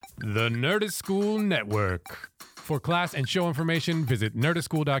The Nerdist School Network. For class and show information, visit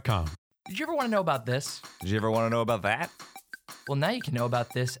nerdistschool.com. Did you ever want to know about this? Did you ever want to know about that? Well, now you can know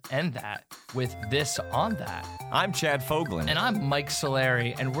about this and that with This on That. I'm Chad Foglin. And I'm Mike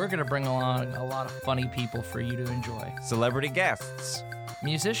Solari, and we're going to bring along a lot of funny people for you to enjoy. Celebrity guests.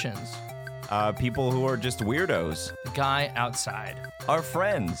 Musicians. People who are just weirdos. The guy outside. Our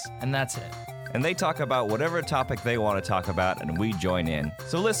friends. And that's it. And they talk about whatever topic they want to talk about, and we join in.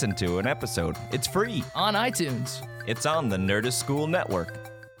 So listen to an episode. It's free. On iTunes. It's on the Nerdist School Network.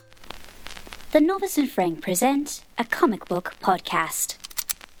 The Novice and Frank present a comic book podcast.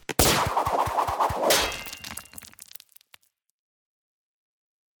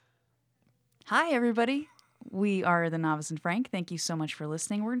 Hi, everybody. We are the Novice and Frank. Thank you so much for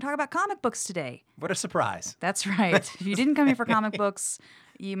listening. We're going to talk about comic books today. What a surprise. That's right. If you didn't come here for comic books,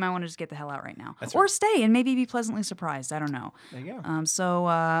 you might want to just get the hell out right now. That's or right. stay and maybe be pleasantly surprised. I don't know. There you go. So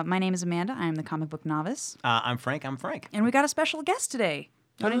my name is Amanda. I am the comic book novice. I'm Frank. And we got a special guest today.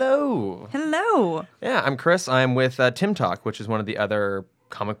 Hello. Hello. Yeah, I'm Chris. I'm with Timmtalk, which is one of the other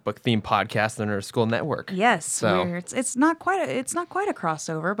comic book themed podcasts on our school network. Yes, So- it's not quite a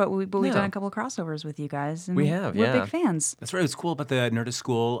crossover, but we've No. done a couple of crossovers with you guys. And We have, we're yeah. big fans. That's right. What's cool about the Nerdist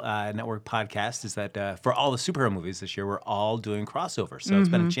School Network podcast is that for all the superhero movies this year, we're all doing crossovers. So it's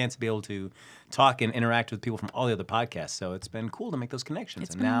been a chance to be able to talk and interact with people from all the other podcasts. So it's been cool to make those connections.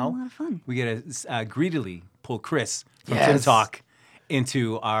 It's and been now a lot of fun. we get to greedily pull Chris from Yes. Timmtalk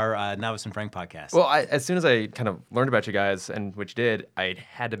into our Novice and Frank podcast. Well, as soon as I kind of learned about you guys, and which did, I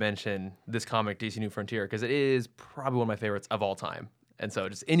had to mention this comic, DC New Frontier, because it is probably one of my favorites of all time. And so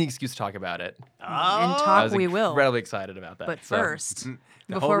just any excuse to talk about it. And I talk was we will. incredibly excited about that. But So- first,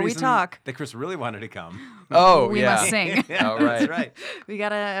 The whole before we reason talk, that Chris really wanted to come. Oh, we yeah. must sing. Oh, right. That's right. We got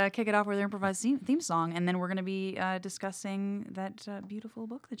to kick it off with our improvised theme song, and then we're going to be discussing that beautiful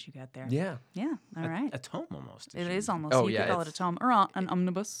book that you got there. Yeah. Yeah, all right. A tome almost. It is almost. Oh, You yeah, could call it a it's- tome or an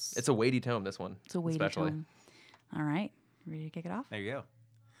omnibus. It's a weighty tome, this one. It's a weighty especially. tome. All right. Ready to kick it off? There you go.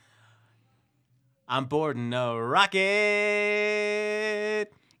 I'm boarding a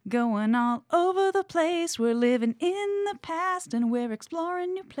rocket. Going all over the place. We're living in the past, and we're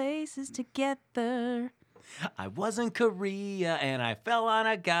exploring new places together. I was in Korea and I fell on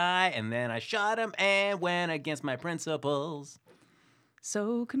a guy and then I shot him and went against my principles.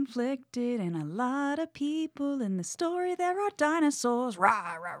 So conflicted, and a lot of people in the story. There are dinosaurs.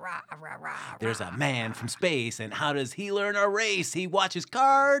 Rah, rah, rah, rah, rah. There's a man from space and how does he learn a race? He watches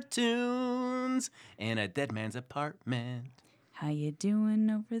cartoons in a dead man's apartment. How you doing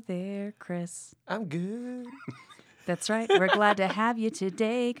over there, Chris? I'm good. That's right. We're glad to have you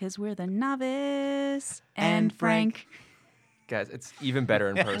today because we're the Novice and Frank. Guys, it's even better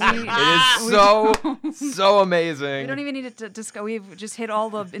in person. We- It is so amazing. We don't even need to discuss. We've just hit all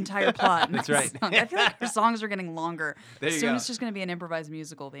the entire plot. in That's this right. song. I feel like our songs are getting longer. There you Soon go. it's just going to be an improvised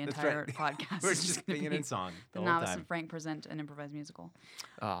musical. The That's entire right. podcast. We're is just gonna singing be in song The the whole Novice time. and Frank present an improvised musical.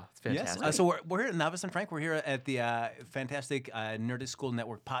 Oh, it's Yes. fantastic. So we're here at Novice and Frank. We're here at the fantastic Nerdist School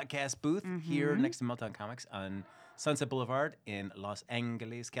Network podcast booth here next to Meltdown Comics on Sunset Boulevard in Los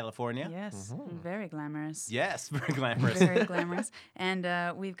Angeles, California. Yes, very glamorous. Yes, very glamorous. Very glamorous.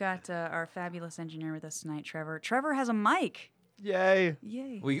 And we've got our fabulous engineer with us tonight, Trevor. Trevor has a mic. Yay.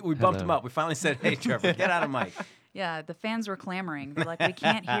 Yay. We bumped him up. We finally said, "Hey, Trevor, get out of mic." Yeah, the fans were clamoring. They're like, we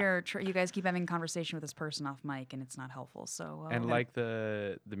can't hear you guys keep having a conversation with this person off mic, and it's not helpful. So And we're like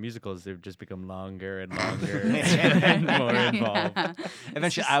the musicals, they've just become longer and longer and more involved. Yeah.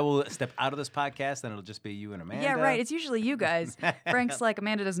 Eventually, I will step out of this podcast, and it'll just be you and Amanda. Yeah, right. It's usually you guys. Frank's like,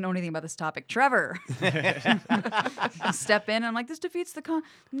 Amanda doesn't know anything about this topic. Trevor. Step in, and I'm like, this defeats the con.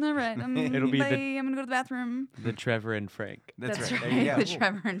 All right. It'll be bye. the- I'm going to go to the bathroom. The Trevor and Frank. That's right. right. There you go. The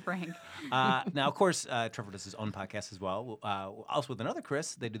Trevor and Frank. Now, of course, Trevor does his own podcast as well. Also with another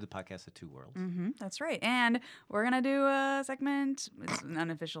Chris, they do the podcast of Two Worlds. That's right. And we're going to do a segment. It's an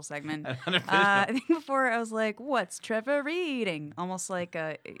unofficial segment. Unofficial. I think before I was like, what's Trevor reading? Almost like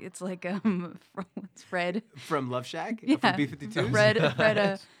it's like what's Fred? From Love Shack? Yeah. From B-52s?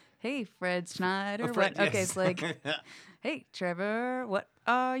 Fred, hey, Fred Schneider. Oh, Fred, what? Okay, yes. it's like, hey, Trevor, what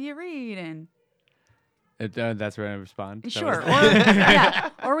are you reading? That's where I respond. That Sure. was- Or, yeah.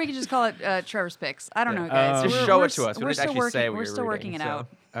 Or we could just call it Trevor's Picks. I don't know, guys. Just We're- show we're it to us. We We're didn't still actually working. say what We're you're still reading, working it so. out.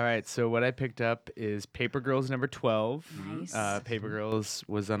 All right, so what I picked up is Paper Girls number 12. Nice. Paper Girls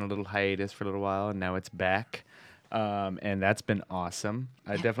was on a little hiatus for a little while, and now it's back. And that's been awesome.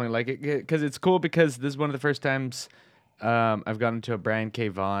 I definitely like it because it's cool because this is one of the first times I've gone into a Brian K.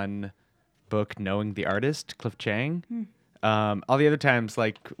 Vaughan book knowing the artist, Cliff Chang. All the other times,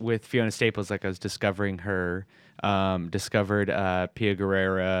 like with Fiona Staples, like I was discovering her, discovered Pia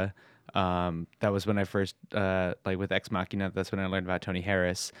Guerrera. That was when I first, like with Ex Machina, that's when I learned about Tony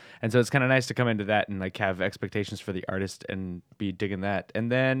Harris. And so it's kind of nice to come into that and like have expectations for the artist and be digging that.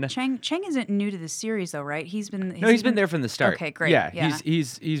 And then Chang isn't new to the series though, right? He's been there from the start. Okay, great. Yeah.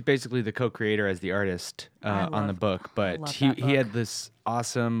 He's basically the co-creator as the artist on the book, but he had this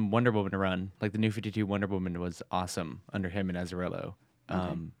awesome Wonder Woman run. Like the New 52 Wonder Woman was awesome under him and Azzarello.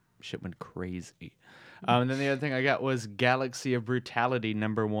 Shit went crazy. And then the other thing I got was Galaxy of Brutality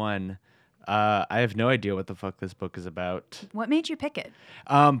 #1. I have no idea what the fuck this book is about. What made you pick it?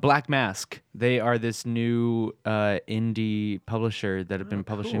 Black Mask. They are this new indie publisher that have been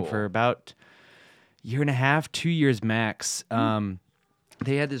publishing for about a year and a half, 2 years max.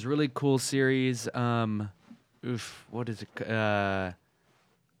 They had this really cool series. What is it?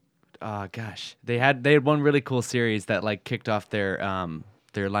 Gosh, they had one really cool series that like kicked off their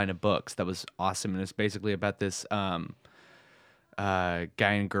line of books that was awesome, and it's basically about this guy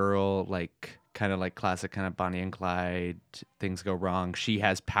and girl, like kind of like classic kind of Bonnie and Clyde. Things go wrong. She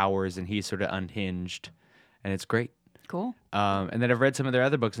has powers, and he's sort of unhinged, and it's great. Cool. And then I've read some of their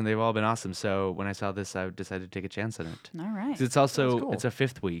other books, and they've all been awesome. So when I saw this, I decided to take a chance on it. All right. 'Cause it's also it's a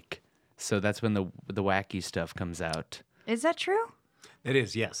 5th week, so that's when the wacky stuff comes out. Is that true? It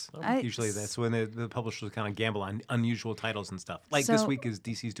is, yes. Usually that's when the publishers kind of gamble on unusual titles and stuff. Like So- this week is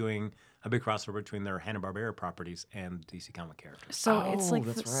DC's doing a big crossover between their Hanna-Barbera properties and DC comic characters. So it's like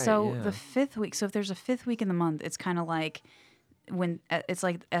that's right, so yeah. the 5th week. So if there's a 5th week in the month, it's kind of like when it's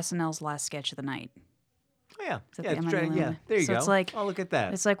like SNL's last sketch of the night. Oh, yeah. Is that Yeah, the- am I try- the only yeah, one? there you So go. it's like- oh, look at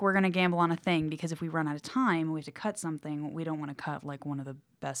that. It's like we're gonna gamble on a thing because if we run out of time and we have to cut something, we don't want to cut like one of the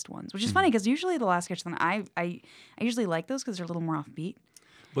best ones. Which is funny because usually the last sketch of the night, I usually like those because they're a little more offbeat.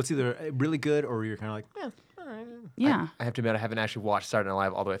 Well, it's either really good or you're kind of like, all right. Yeah, I have to admit, I haven't actually watched Saturday Night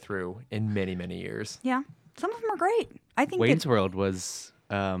Live all the way through in many, many years. yeah. Some of them are great. I think Wayne's that, World was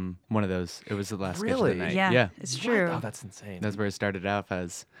one of those. It was the last sketch of Really? the night. yeah, it's true. Oh, that's insane. That's where it started off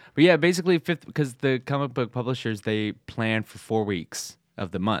as. But yeah, basically 5th, because the comic book publishers, they plan for 4 weeks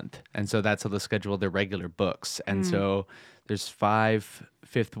of the month. And so that's how they schedule their regular books. And so there's 5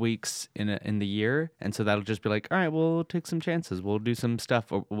 5th weeks in the year. And so that'll just be like, all right, we'll take some chances. We'll do some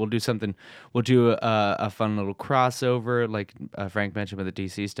stuff, or we'll do something. We'll do a fun little crossover, like Frank mentioned with the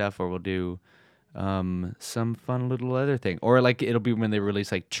DC stuff, or we'll do some fun little other thing, or like it'll be when they release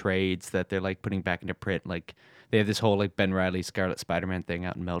like trades that they're like putting back into print. Like they have this whole like Ben Reilly Scarlet Spider-Man thing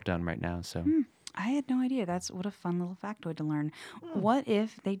out in Meltdown right now. So I had no idea. That's what a fun little factoid to learn. What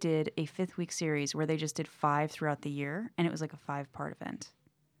if they did a 5th week series where they just did 5 throughout the year and it was like a 5-part event?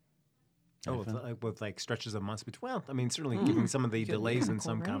 Oh, with like stretches of months between. Well, I mean, certainly giving some of the delays in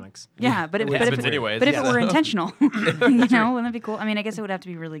some comics. Yeah, but if happens anyways. but if it were intentional, you know, wouldn't that be cool? I mean, I guess it would have to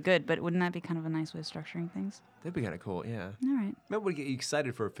be really good, but wouldn't that be kind of a nice way of structuring things? That'd be kind of cool, yeah. All right. That would get you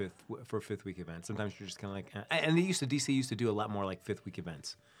excited for a fifth week event. Sometimes you're just kind of like, and DC used to do a lot more like 5th week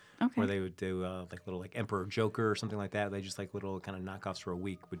events. Okay. Where they would do like little like Emperor Joker or something like that. They just like little kind of knockoffs for a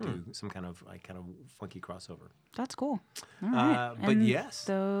week would do some kind of funky crossover. That's cool. All right. But And yes.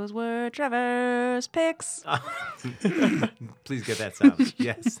 those were Trevor's picks. Please get that sound.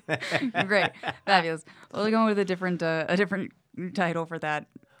 Yes. Great. Fabulous. We'll go with a different title for that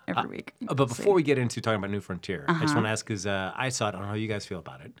every week. But before we get into talking about New Frontier, I just want to ask because I saw it. I don't know how you guys feel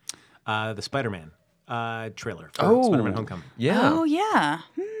about it. The Spider-Man trailer for Spider-Man Homecoming. Yeah. Oh, yeah.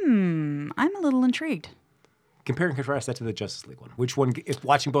 I'm a little intrigued. Compare and contrast that to the Justice League one. Which one, if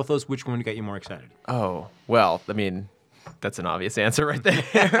watching both those, which one got you more excited? Oh, well, I mean, that's an obvious answer right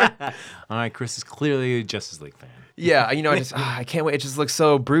there. All right, Chris is clearly a Justice League fan. Yeah, I can't wait. It just looks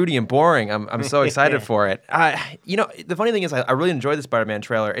so broody and boring. I'm so excited for it. The funny thing is, I really enjoyed the Spider-Man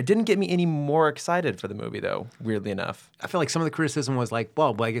trailer. It didn't get me any more excited for the movie, though. Weirdly enough, I feel like some of the criticism was like,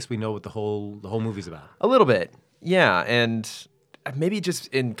 well, I guess we know what the whole movie's about. a little bit, yeah, and maybe just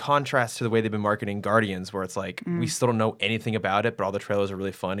in contrast to the way they've been marketing Guardians, where it's like we still don't know anything about it, but all the trailers are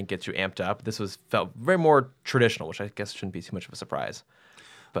really fun and gets you amped up. This felt very more traditional, which I guess shouldn't be too much of a surprise.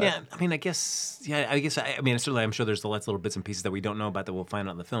 But Yeah, I mean, certainly I'm sure there's lots of little bits and pieces that we don't know about that we'll find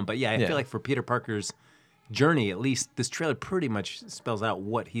out in the film. But yeah, I feel like for Peter Parker's journey, at least, this trailer pretty much spells out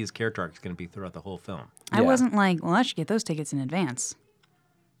what his character arc is going to be throughout the whole film. I wasn't like, well, I should get those tickets in advance.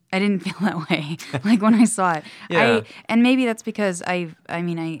 I didn't feel that way, like when I saw it. Yeah. And maybe that's because I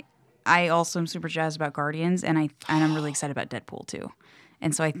also am super jazzed about Guardians, and I'm really excited about Deadpool too.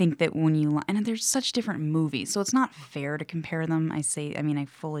 And so I think that when you, and there's such different movies, so it's not fair to compare them. I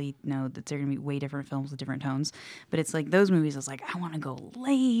fully know that they're going to be way different films with different tones, but it's like those movies, it's like, I want to go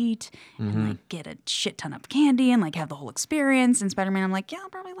late and like get a shit ton of candy and like have the whole experience. And Spider-Man, I'm like, yeah, I'll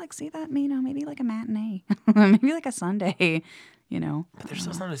probably like see that, maybe like a matinee, maybe like a Sunday, But there's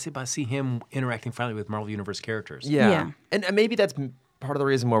still something to say about see him interacting finally with Marvel Universe characters. Yeah. And maybe that's part of the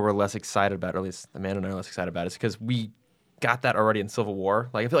reason why we're less excited about it, or at least Amanda and I are less excited about it, is because we got that already in Civil War.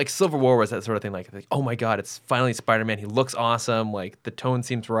 Like, I feel like Civil War was that sort of thing, like oh my God, it's finally Spider-Man. He looks awesome. Like, the tone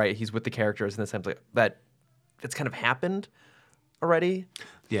seems right. He's with the characters in the sense like that's kind of happened already.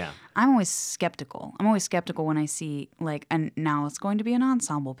 Yeah. I'm always skeptical. When I see like, and now it's going to be an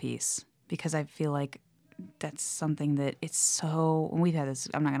ensemble piece, because I feel like that's something that it's so, and we've had this,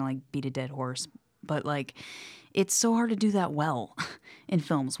 I'm not going to like beat a dead horse, but like, it's so hard to do that well in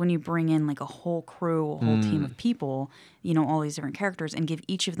films when you bring in like a whole crew, a whole team of people, all these different characters, and give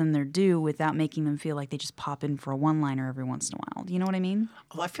each of them their due without making them feel like they just pop in for a one-liner every once in a while. Do you know what I mean?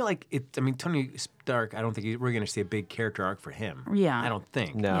 Well, I feel like Tony Stark, I don't think we're going to see a big character arc for him. Yeah. I don't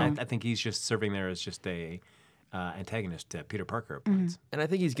think. No. I think he's just serving there as just a antagonist to Peter Parker at points. And I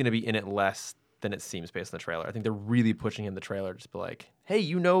think he's going to be in it less than it seems based on the trailer. I think they're really pushing in the trailer just be like, hey,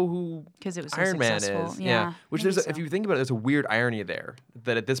 you know who 'Cause it was so Iron Man successful. is. Yeah, Which maybe if you think about it, there's a weird irony there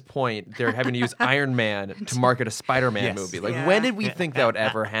that at this point they're having to use Iron Man to market a Spider-Man Yes. movie. Like, Yeah. when did we think that would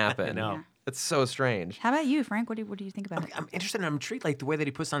ever happen? I know. That's so strange. How about you, Frank? What do you think about it? I'm interested and I'm intrigued, like the way that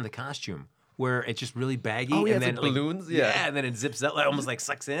he puts on the costume, where it's just really baggy. Oh, yeah, and it's then like balloons? Yeah. and then it zips out, like, almost like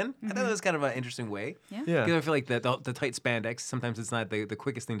sucks in. I thought that was kind of an interesting way. Yeah. Yeah. Because I feel like the tight spandex, sometimes it's not the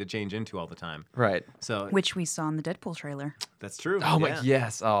quickest thing to change into all the time. Right. So Which we saw in the Deadpool trailer. that's true. Oh, my, yeah.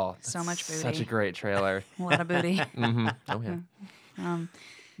 yes. Oh, So that's much Such a booty. great trailer. A lot of booty. Oh, yeah.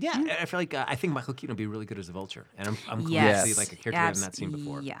 Yeah, I feel like I think Michael Keaton will be really good as a Vulture, and I'm cool Yes. to see like a character I have not seen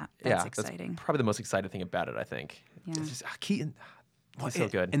before. Yeah, that's Yeah, exciting. That's probably the most exciting thing about it, I think. Yeah. It's just, Keaton, he's so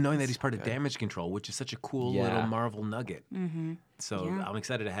And- good. And knowing that he's part of Damage Control, which is such a cool Yeah. little Marvel nugget. So Yeah. I'm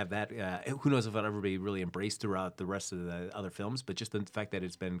excited to have that. Who knows if it'll ever be really embraced throughout the rest of the other films, but just the fact that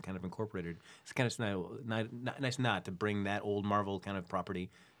it's been kind of incorporated, it's kind of nice not to bring that old Marvel kind of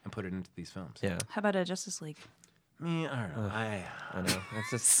property and put it into these films. Yeah. How about a Justice League? I don't know. I know.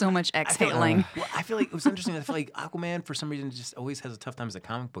 It's just So much I feel- exhaling. Well, I feel like it was interesting. I feel like Aquaman, for some reason, just always has a tough time as a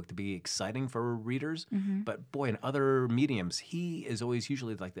comic book to be exciting for readers. But boy, in other mediums, he is always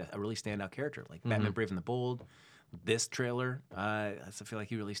usually like a really standout character, like Batman: Brave and the Bold. This trailer, I feel like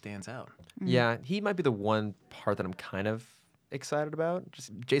he really stands out. Yeah, he might be the one part that I'm kind of excited about.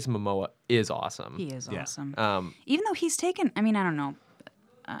 Just Jason Momoa is awesome. He is Yeah. awesome. Even though he's taken, I don't know.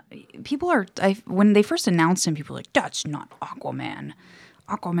 People are, when they first announced him, people were like, that's not Aquaman.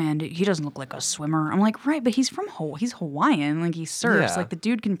 Aquaman, he doesn't look like a swimmer. I'm like, right, but he's he's Hawaiian. Like, he surfs. Yeah. Like, the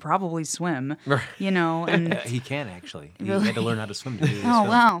dude can probably swim, Right. And He can actually. He Really? had to learn how to swim to do this oh, film.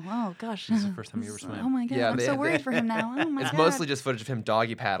 wow. Oh, gosh. This is the first time you ever swam. Oh, my God. Yeah, I'm they- so worried for him now. Oh, my It's God. mostly just footage of him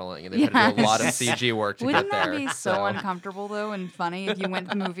doggy paddling, and they've had to do a lot of Yes. CG work to Wouldn't get that there. be so uncomfortable, though, and funny if you went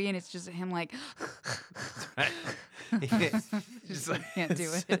to the movie and it's just him, like, Just like- can't do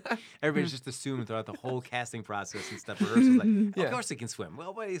it. Everybody's just assumed throughout the whole casting process and stuff. Rehearsals like, Yeah. of course he can swim.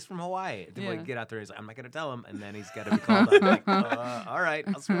 Well, but he's from Hawaii. Then Yeah. we get out there, he's like, I'm not going to tell him, and then he's got to be called out. Like, all right,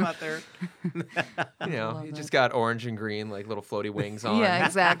 I'll swim out there. You know, love he that. just got orange and green, like little floaty wings on. Yeah,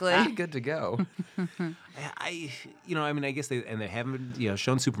 exactly. Good to go. I guess they haven't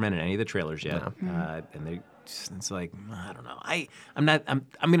shown Superman in any of the trailers yet, and they. It's like I don't know. I'm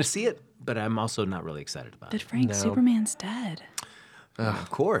going to see it, but I'm also not really excited about But it. Frank, No. Superman's dead. Of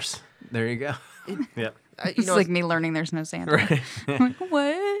course, there you go. Yep. It's like me learning there's no Santa. Right. I'm like,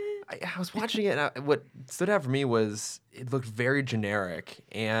 what? I was watching it, and what stood out for me was it looked very generic,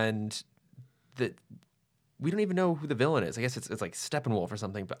 and that we don't even know who the villain is. I guess it's like Steppenwolf or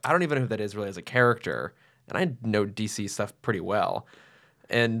something, but I don't even know who that is really as a character. And I know DC stuff pretty well.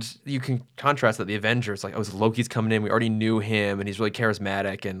 And you can contrast that the Avengers, like, Loki's coming in. We already knew him, and he's really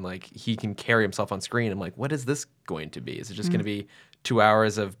charismatic, and like he can carry himself on screen. I'm like, what is this going to be? Is it just going to be 2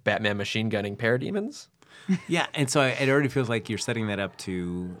 hours of Batman machine gunning parademons? Yeah, and so it already feels like you're setting that up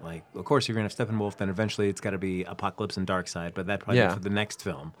to, like, of course you're going to have Steppenwolf, then eventually it's got to be Apocalypse and Darkseid, but that probably Yeah. for the next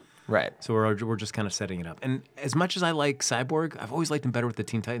film. Right. So we're just kind of setting it up. And as much as I like Cyborg, I've always liked him better with the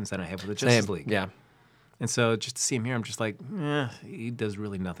Teen Titans than I have with the Justice League. Yeah. And so just to see him here, I'm just like, he does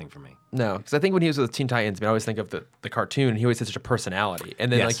really nothing for me. No, because I think when he was with Teen Titans, I always think of the cartoon. He always had such a personality,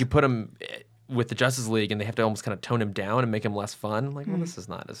 and then Yes. like you put him with the Justice League, and they have to almost kind of tone him down and make him less fun. Like, well, this is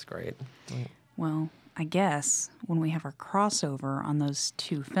not as great. Well, I guess when we have our crossover on those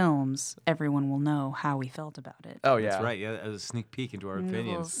two films, everyone will know how we felt about it. Oh yeah, That's right. Yeah, as a sneak peek into our A little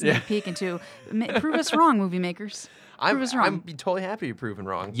opinions. sneak peek into prove us wrong, movie makers. Prove us wrong. I'm totally happy to be proven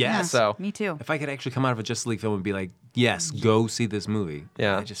wrong. Yes. So Me too. If I could actually come out of a Justice League film and be like, yes, go see this movie.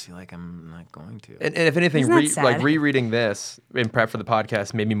 Yeah. I just feel like I'm not going to. and if anything, Isn't that sad? like rereading this in prep for the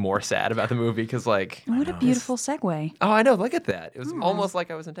podcast made me more sad about the movie because like, What a beautiful segue. oh, I know, look at that. It was almost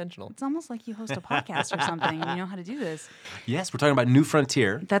like I was intentional. It's almost like you host a podcast or something and you know how to do this. Yes, we're talking about New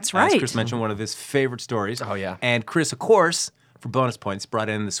Frontier. That's As right. Chris mentioned, one of his favorite stories. Oh, yeah. And Chris, of course, for bonus points, brought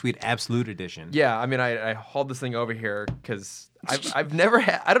in the Sweet Absolute Edition. Yeah, I mean, I hauled this thing over here because I've never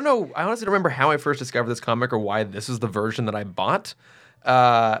had. I don't know. I honestly don't remember how I first discovered this comic or why this is the version that I bought.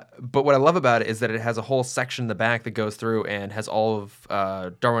 But what I love about it is that it has a whole section in the back that goes through and has all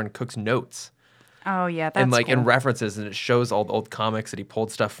of Darwin Cook's notes. Oh yeah, that's And like cool. in references, and it shows all the old comics that he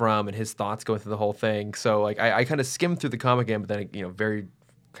pulled stuff from and his thoughts going through the whole thing. So like I kind of skimmed through the comic again, but then very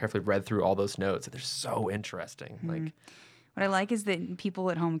carefully read through all those notes. They're so interesting. Like What I like is that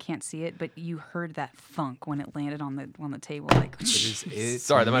people at home can't see it, but you heard that thunk when it landed on the table. Like,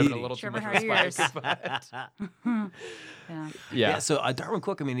 sorry, that might have been a little too Trevor, much how are yours? Yeah. Yeah, so Darwin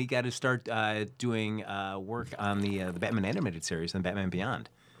Cook, I mean, he got to start doing work on the Batman animated series and Batman Beyond.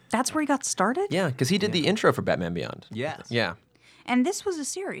 That's where he got started? yeah, because he did the intro for Batman Beyond. Yes. Yeah. And this was a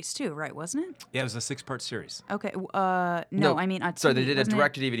series too, right? Wasn't it? Yeah, it was a 6-part series. Okay. No, I mean, sorry, TV, they did a wasn't it?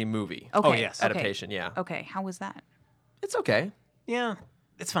 direct-to-DVD movie. Okay. Oh, yes. okay. Adaptation, yeah. Okay. How was that? It's okay. Yeah,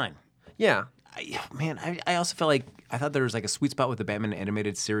 it's fine. Yeah. I also felt like I thought there was like a sweet spot with the Batman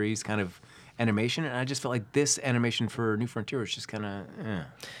animated series kind of animation, and I just felt like this animation for New Frontier was just kind of.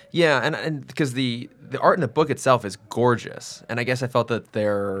 Yeah, and because the art in the book itself is gorgeous, and I guess I felt that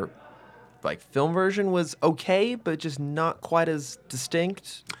their like film version was okay, but just not quite as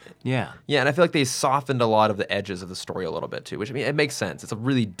distinct. Yeah. Yeah, and I feel like they softened a lot of the edges of the story a little bit too, which I mean it makes sense. It's a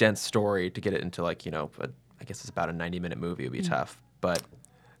really dense story to get it into like I guess it's about a 90-minute movie. It would be tough, but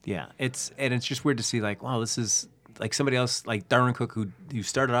Yeah, it's just weird to see like, wow, this is like somebody else, like Darwin Cook, who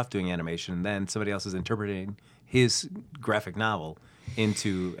started off doing animation, and then somebody else is interpreting his graphic novel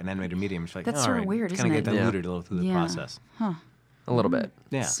into an animated medium. It's like, That's all sort of right, weird, kind of isn't get it? diluted a little through the Yeah. process. a little bit.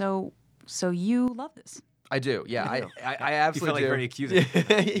 Yeah. So you love this? I do. Yeah, I You absolutely felt like do. very accusing.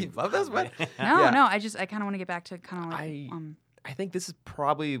 You love this one? No, Yeah. no. I kind of want to get back to kind of like. I think this is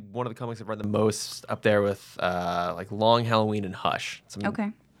probably one of the comics I've read the most, up there with like Long Halloween and Hush.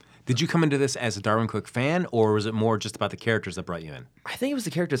 Okay. Did you come into this as a Darwin Cook fan, or was it more just about the characters that brought you in? I think it was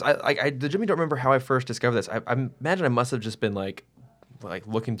the characters. I legitimately don't remember how I first discovered this. I imagine I must have just been like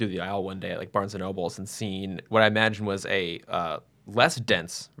looking through the aisle one day at like Barnes and Nobles and seen what I imagined was a less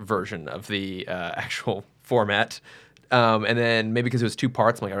dense version of the actual format. And then maybe because it was 2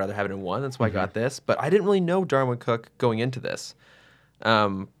 parts, I'm like, I'd rather have it in one. That's why I got this. But I didn't really know Darwin Cook going into this. I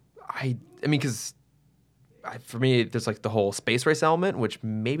mean, because for me, there's like the whole space race element, which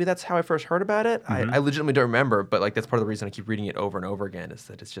maybe that's how I first heard about it. I legitimately don't remember, but like that's part of the reason I keep reading it over and over again, is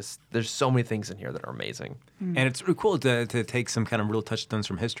that it's just, there's so many things in here that are amazing. And it's really cool to take some kind of real touchstones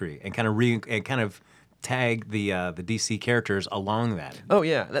from history and kind of tag the DC characters along that. Oh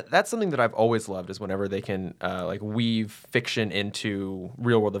yeah, that's something that I've always loved, is whenever they can like weave fiction into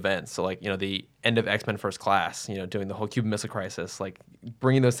real world events. So like the end of X-Men First Class, doing the whole Cuban Missile Crisis, like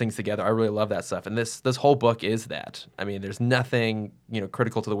bringing those things together. I really love that stuff, and this whole book is that. I mean, there's nothing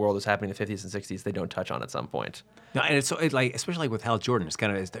critical to the world that's happening in the 50s and 60s they don't touch on at some point. No, and it's like, especially like with Hal Jordan, it's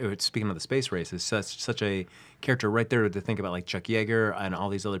kind of, speaking of the space race, it's such a character right there to think about, like Chuck Yeager and all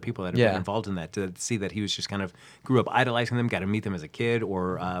these other people that have been involved in that, to see that he was just kind of grew up idolizing them, got to meet them as a kid,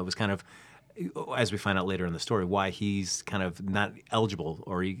 or was kind of, as we find out later in the story, why he's kind of not eligible,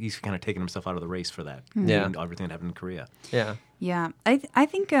 or he's kind of taking himself out of the race for that. Yeah. And everything that happened in Korea. Yeah. Yeah, I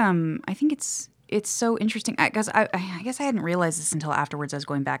think it's so interesting. I guess I hadn't realized this until afterwards. I was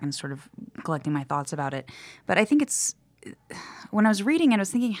going back and sort of collecting my thoughts about it. But I think it's, when I was reading it, I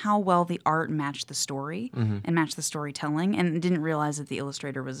was thinking how well the art matched the story and matched the storytelling, and didn't realize that the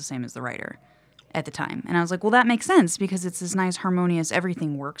illustrator was the same as the writer at the time. And I was like, well, that makes sense, because it's this nice, harmonious,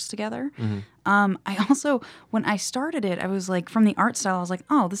 everything works together. I also, when I started it, I was like, from the art style, I was like,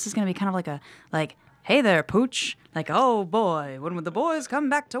 oh, this is going to be kind of like, hey there, Pooch. Like, oh boy, when would the boys come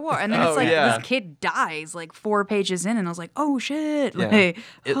back to war? And then it's like, this kid dies like 4 pages in, and I was like, oh shit, like,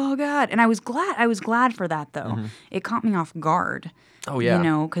 oh god. And I was glad for that though. It caught me off guard. Oh yeah.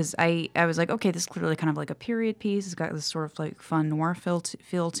 Because I was like, okay, this is clearly kind of like a period piece. It's got this sort of like fun noir feel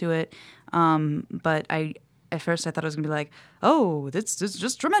to it. But at first I thought it was gonna be like, oh, this is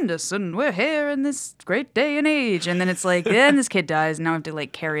just tremendous, and we're here in this great day and age, and then it's like, then this kid dies, and now I have to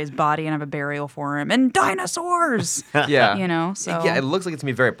like carry his body and have a burial for him, and dinosaurs. Yeah. You know, so Yeah, it looks like it's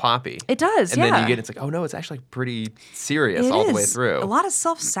gonna be very poppy. it does. And yeah. then you get it's like, oh no, it's actually pretty serious It all the way is. through. A lot of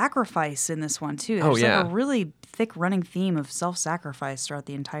self-sacrifice in this one too. Oh, There's yeah. like a really thick running theme of self-sacrifice throughout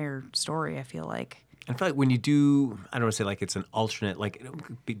the entire story, I feel like. I feel like when you do, I don't want to say like it's an alternate, like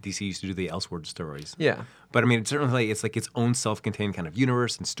DC used to do the Elseworld stories. Yeah. But I mean, it's certainly it's like its own self-contained kind of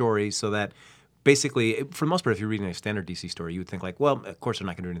universe and story, so that basically, for the most part, if you're reading a standard DC story, you would think like, well, of course they're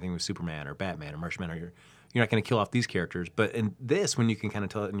not going to do anything with Superman or Batman or Martian Man, or you're not going to kill off these characters. But in this, when you can kind of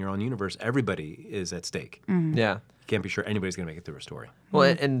tell it in your own universe, everybody is at stake. Yeah. You can't be sure anybody's going to make it through a story.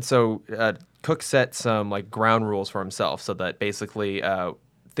 Well, and so Cook set some like ground rules for himself, so that basically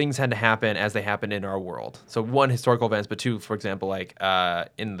things had to happen as they happen in our world. So one, historical events, but two, for example, like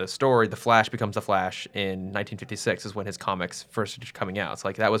in the story, the Flash becomes the Flash in 1956 is when his comics first started coming out. So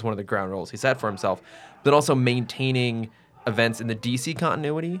like that was one of the ground rules he set for himself, but also maintaining events in the DC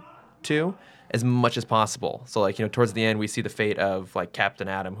continuity too, as much as possible. So like, you know, towards the end, we see the fate of like Captain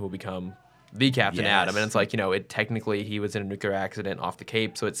Atom, who will become the Captain Yes. Atom, and it's like, you know, it technically he was in a nuclear accident off the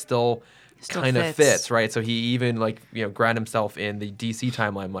Cape, so it still Still kind of fits. fits, right? So he even like, you know, ground himself in the DC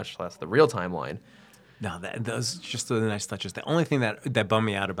timeline, much less the real timeline. No, those just the nice touches. The only thing that bummed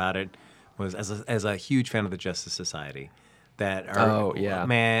me out about it was as a huge fan of the Justice Society, that are Oh, yeah.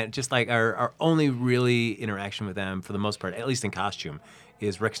 man, just like our only really interaction with them for the most part, at least in costume,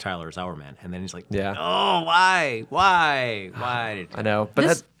 is Rex Tyler's Hourman, and then he's like, Yeah. oh, why? I know, but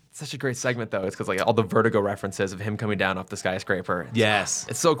This- that's such a great segment though. It's because like all the Vertigo references of him coming down off the skyscraper. Yes,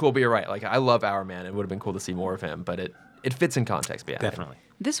 It's so cool, but you're right. Like I love Our Man. It would have been cool to see more of him, but it fits in context. But yeah, definitely.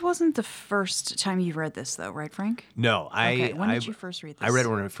 This wasn't the first time you read this, though, right, Frank? No, Okay, when did you first read I this? read it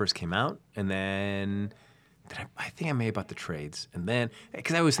when it first came out, and then I think I may have bought the trades, and then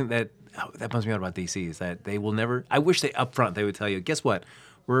because I always think that bums me out about DC is that they will never. I wish they up front they would tell you, guess what?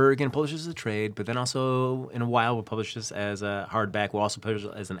 We're going to publish this as a trade, but then also in a while we'll publish this as a hardback. We'll also publish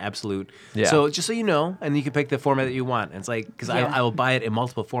it as an absolute. Yeah. So just so you know, and you can pick the format that you want. And it's like because Yeah. I will buy it in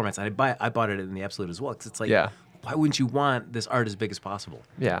multiple formats. And I bought it in the absolute as well because it's like, Yeah. why wouldn't you want this art as big as possible?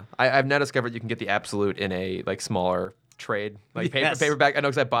 yeah. I've now discovered you can get the Absolute in a like smaller trade, like Yes. paperback. I know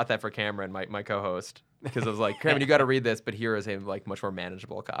because I bought that for Cameron, my co-host, because I was like, Cameron, you got to read this, but here is a like much more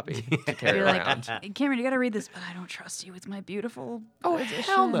manageable copy to carry You're around. like, Cameron, you got to read this, but I don't trust you. It's my beautiful Oh, edition.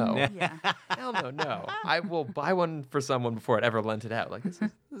 hell no. Yeah. Hell no. I will buy one for someone before it ever lent it out. Like this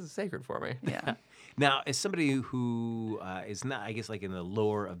is sacred for me. Yeah. Now, as somebody who is not, I guess, like in the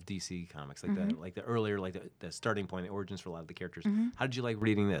lore of DC comics, like the earlier, like the starting point, the origins for a lot of the characters, how did you like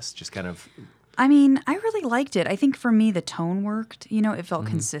reading this? Just kind of, I mean, I really liked it. I think for me, the tone worked. You know, it felt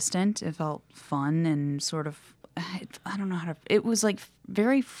consistent. It felt fun and sort of, I don't know how to, it was like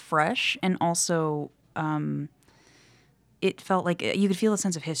very fresh and also it felt like you could feel a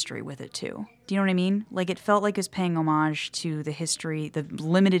sense of history with it too. Do you know what I mean? Like it felt like it was paying homage to the history, the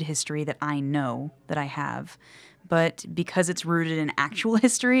limited history that I know that I have. But because it's rooted in actual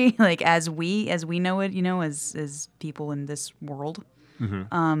history, like as we know it, you know, as people in this world,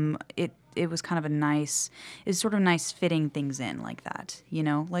 it was kind of a nice, it's sort of nice fitting things in like that, you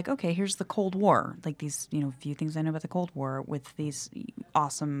know, like, okay, here's the Cold War, like these, you know, few things I know about the Cold War with these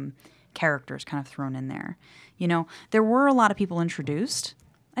awesome characters kind of thrown in there. You know, there were a lot of people introduced,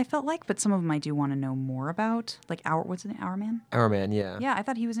 I felt like, but some of them I do want to know more about, like what's his name, Our Man? Our Man, yeah. Yeah, I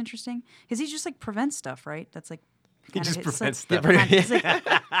thought he was interesting because he just like prevents stuff, right? That's like kinda just his, prevents like, stuff. It's like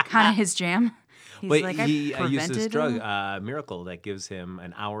kind of his jam. He's but like, he I used this drug, prevented Miracle, that gives him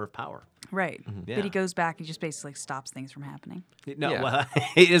an hour of power. right. Yeah. But he goes back. He just basically stops things from happening. No, Yeah. well,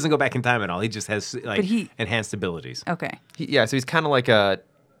 he doesn't go back in time at all. He just has like But he- enhanced abilities. Okay. Yeah, so he's kind of like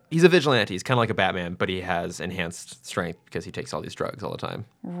he's a vigilante. He's kind of like a Batman, but he has enhanced strength because he takes all these drugs all the time.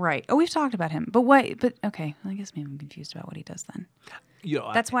 Right. Oh, we've talked about him. But wait, but okay. I guess maybe I'm confused about what he does then. You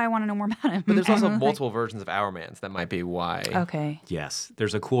know, That's why I want to know more about him. But there's also Like- multiple versions of Our Man, so that might be why. Okay. yes,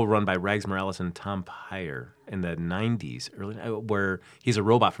 there's a cool run by Rags Morales and Tom Pyre in the '90s, where he's a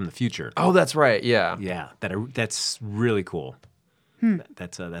robot from the future. Oh, that's right. Yeah. Yeah, that's really cool.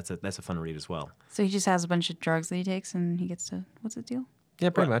 That's a fun read as well. So he just has a bunch of drugs that he takes and he gets to, what's the deal? Yeah,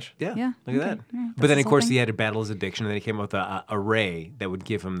 pretty much. Yeah, Yeah, look at okay, that. yeah, But then, that's of the course, whole he thing. had to battle his addiction, and then he came up with a ray that would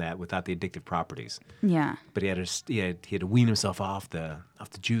give him that without the addictive properties. Yeah. But he had to wean himself off the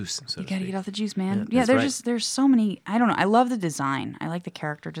juice. So You to gotta speak. get off the juice, man. Yeah, Yeah, that's right. there's so many. I don't know. I love the design. I like the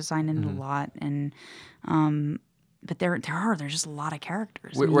character design in it Mm-hmm. a lot, and but there's just a lot of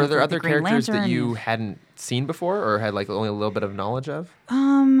characters. Were, I mean, were you have, there like, other the Green characters that Lantern, you hadn't seen before or had like only a little bit of knowledge of?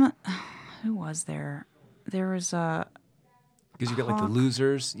 Who was there? there was a Because you got like the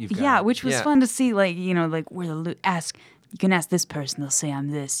losers. You've got, yeah, which was yeah. fun to see. Like like where ask. You can ask this person, they'll say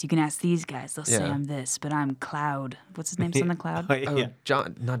I'm this. You can ask these guys, they'll say Yeah. I'm this. But I'm Cloud. What's his name? Something Cloud. Oh, yeah.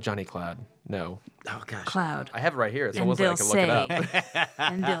 Not Johnny Cloud. No. Oh gosh. Cloud. I have it right here. It's And almost like I they'll can look it say, up.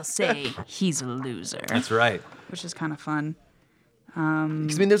 and they'll say he's a loser, That's right. which is kind of fun.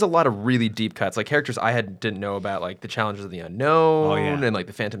 Because I mean, there's a lot of really deep cuts, like characters I didn't know about, like the Challenges of the Unknown, Oh, yeah. and like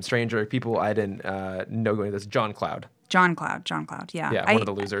the Phantom Stranger, like, people I didn't know going to this. John Cloud, John Cloud. Yeah. yeah, one of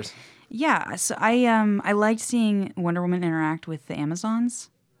the losers. Yeah. So I liked seeing Wonder Woman interact with the Amazons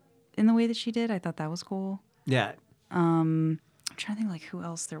in the way that she did. I thought that was cool. Yeah. I'm trying to think like who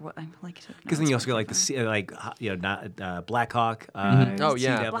else there was. I like Because then you also got like Black Hawk. Oh,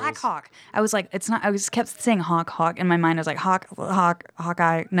 yeah. Sea Devils. Black Hawk. I was like, it's not. I was kept saying Hawk in my mind. I was like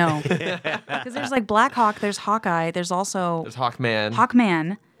Hawkeye. No, because there's like Black Hawk. There's Hawkeye. There's also There's Hawkman.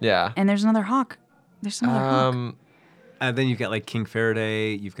 Hawkman, Yeah. and there's another Hawk. There's some other Hawk. Then you've got like King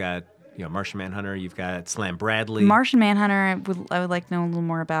Faraday. You've got Martian Manhunter. You've got Slam Bradley. Martian Manhunter. I would like to know a little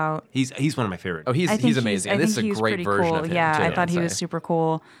more about. He's one of my favorite. Oh, he's I think amazing. I And this think is he a was great pretty version cool. of him. Yeah, too, I thought he I'd was say. super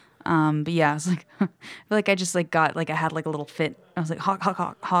cool. But yeah, I was like, I feel like I just like got like I had like a little fit. I was like Hawk.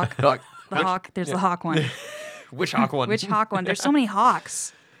 Hawk. The Hawk. There's the Hawk one. Which Hawk one? Which Hawk one? There's so many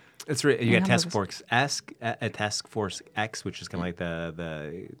Hawks. That's right. You got Yeah, Task Force Task Force X, which is kind of like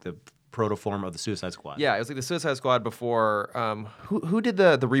the proto form of the Suicide Squad. Yeah, it was like the Suicide Squad before. Who did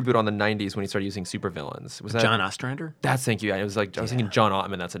the reboot on the '90s when he started using supervillains? Was that John Ostrander. That's thank you. Yeah, it was like I was thinking John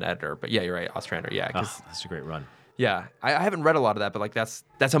Ottman. That's an editor, but yeah, you're right, Ostrander. Yeah, 'cause Oh, that's a great run. yeah, I haven't read a lot of that, but like that's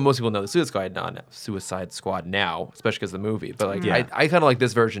how most people know the Suicide Squad now, especially because of the movie. But like Yeah. I kind of like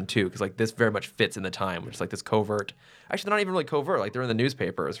this version too, because like this very much fits in the time, which is like this covert. Actually, they're not even really covert. Like they're in the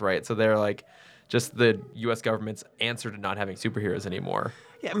newspapers, right? So they're like just the U.S. government's answer to not having superheroes anymore.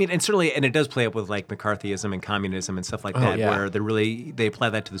 Yeah, I mean, and certainly, and it does play up with like McCarthyism and communism and stuff like Oh, that, yeah. where they apply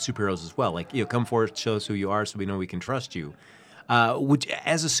that to the superheroes as well. Like, come forward, show us who you are, so we know we can trust you.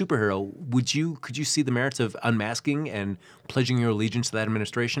 As a superhero, could you see the merits of unmasking and pledging your allegiance to that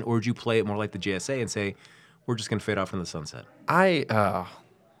administration, or would you play it more like the JSA and say, we're just going to fade off in the sunset? I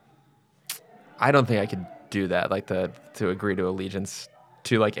don't think I could do that, like to agree to allegiance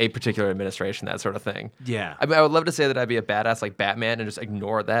to like a particular administration, that sort of thing. Yeah. I mean, I would love to say that I'd be a badass like Batman and just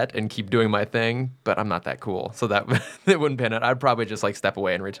ignore that and keep doing my thing, but I'm not that cool, so that it wouldn't pan out. I'd probably just like step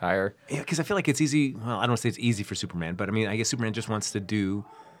away and retire. Yeah, because I feel like it's easy. Well, I don't want to say it's easy for Superman, but I mean, I guess Superman just wants to do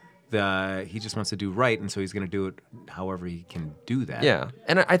right, and so he's going to do it however he can do that. Yeah,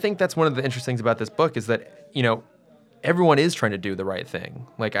 and I think that's one of the interesting things about this book is that everyone is trying to do the right thing.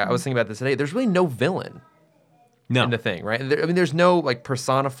 Like I was thinking about this today. There's really no villain. No. In the thing, right? There's no like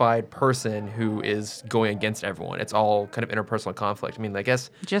personified person who is going against everyone. It's all kind of interpersonal conflict. I mean, I guess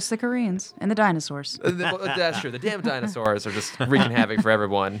Just the Koreans and the dinosaurs. that's true. The damn dinosaurs are just wreaking havoc for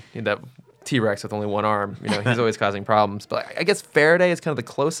everyone. That T-Rex with only one arm, he's always causing problems. But I guess Faraday is kind of the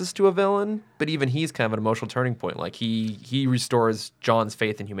closest to a villain, but even he's kind of an emotional turning point. Like he restores John's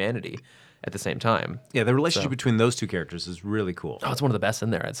faith in humanity at the same time. Yeah, the relationship between those two characters is really cool. Oh, it's one of the best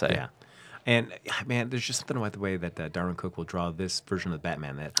in there, I'd say. Yeah. And man, there's just something about the way that Darwin Cook will draw this version of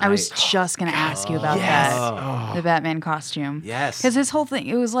Batman that I was just going to ask you about that. The Batman costume. Yes. Because his whole thing,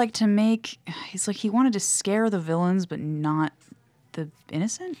 it was like he's like, he wanted to scare the villains, but not the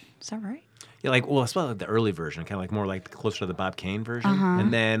innocent. Is that right? Yeah, it's probably the early version, kind of like more like closer to the Bob Kane version.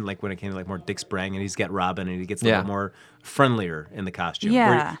 And then like when it came to like more Dick Sprang, and he's got Robin, and he gets a little more friendlier in the costume.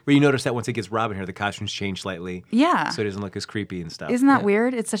 Yeah. Where you notice that once it gets Robin here, the costumes change slightly. Yeah. So it doesn't look as creepy and stuff. Isn't that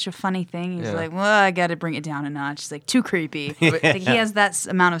weird? It's such a funny thing. He's like, well, I got to bring it down a notch. He's like, too creepy. Like, he has that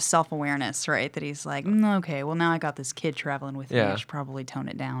amount of self-awareness, right? That he's like, okay, well, now I got this kid traveling with me. I should probably tone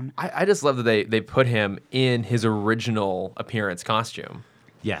it down. I just love that they put him in his original appearance costume.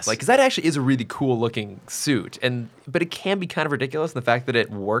 Yes. Like, because that actually is a really cool looking suit, but it can be kind of ridiculous in the fact that it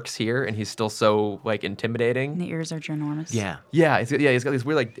works here and he's still so like intimidating. And the ears are ginormous. Yeah. Yeah, he's got these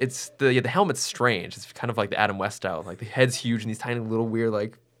weird like the helmet's strange. It's kind of like the Adam West style. Like the head's huge and these tiny little weird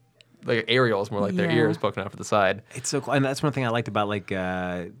like aerials, more like their ears poking out for the side. It's so cool, and that's one thing I liked about like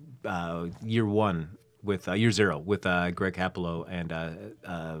year one with year zero with Greg Capullo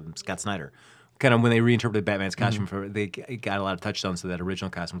and Scott Snyder. Kind of when they reinterpreted Batman's costume they got a lot of touchstones to that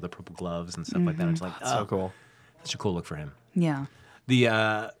original costume with the purple gloves and stuff like that. It's like So cool. Such a cool look for him. Yeah.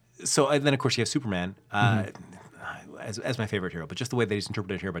 So and then of course you have Superman as my favorite hero, but just the way that he's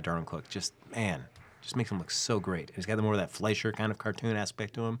interpreted here by Darwin Cook, just makes him look so great. He's got more of that Fleischer kind of cartoon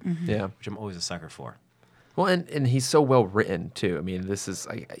aspect to him, Yeah. which I'm always a sucker for. Well, and he's so well written too. I mean, this is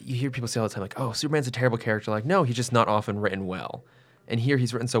you hear people say all the time like, "Oh, Superman's a terrible character." Like, no, he's just not often written well. And here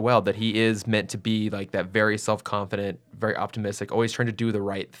he's written so well that he is meant to be like that very self-confident, very optimistic, always trying to do the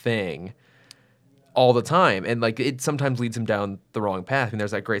right thing all the time. And like it sometimes leads him down the wrong path. I mean,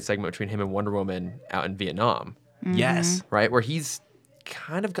 there's that great segment between him and Wonder Woman out in Vietnam, Yes. right? Where he's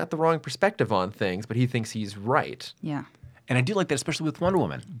kind of got the wrong perspective on things, but he thinks he's right. Yeah. And I do like that, especially with Wonder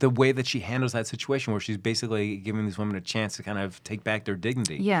Woman, the way that she handles that situation where she's basically giving these women a chance to kind of take back their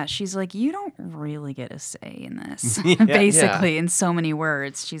dignity. Yeah, she's like, you don't really get a say in this. Basically, in so many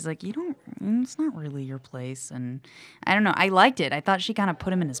words. She's like, it's not really your place. And I don't know. I liked it. I thought she kind of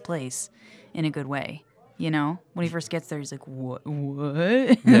put him in his place in a good way. You know, when he first gets there, he's like, what?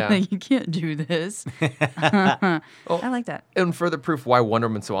 Yeah. Like, you can't do this. I like that. And further proof why Wonder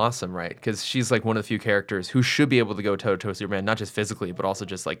Woman's so awesome, right? Because she's like one of the few characters who should be able to go toe-to-toe with Superman, not just physically, but also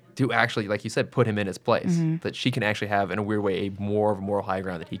just like to actually, like you said, put him in his place. That she can actually have, in a weird way, more of a moral high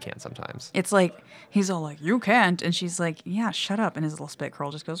ground that he can sometimes. It's like, he's all like, you can't. And she's like, yeah, shut up. And his little spit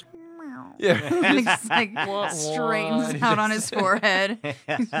curl just goes, Yeah. It's like straightens out on his forehead.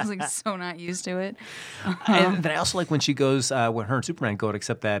 He's just like so not used to it. And then I also like when she goes, when her and Superman go to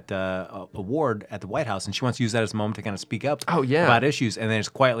accept that award at the White House, and she wants to use that as a moment to kind of speak up about issues, and then it's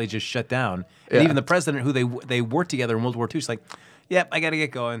quietly just shut down. And even the president, who they worked together in World War II, is like, yep, I got to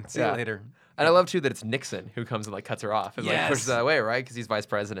get going. See you later. And I love, too, that it's Nixon who comes and like cuts her off and like pushes Yes. that away, right? Because he's vice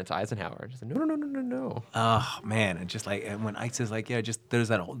president to Eisenhower. Just like, no. Oh, man. And just like, and when Ike says, like, yeah, just throws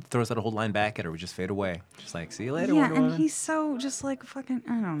that whole line back at her, we just fade away. Just like, see you later, Yeah, Wonder and Woman. he's so just like fucking,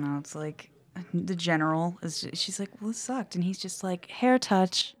 I don't know. It's like the general is. She's like, well, this sucked, and he's just like, hair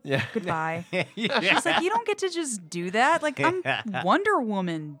touch. Yeah. Goodbye. She's like, you don't get to just do that. Like, I'm Wonder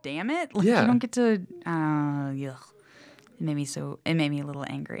Woman. Damn it. Like, you don't get to. Ugh. It made me a little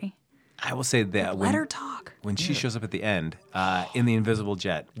angry. I will say that Let her talk. when she shows up at the end in the invisible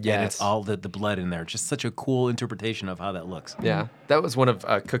jet, and it's all the blood in there, just such a cool interpretation of how that looks. Yeah, that was one of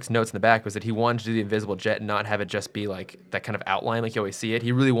Cook's notes in the back, was that he wanted to do the invisible jet and not have it just be like that kind of outline like you always see it.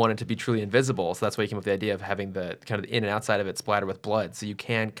 He really wanted it to be truly invisible, so that's why he came up with the idea of having the kind of the in and outside of it splattered with blood, so you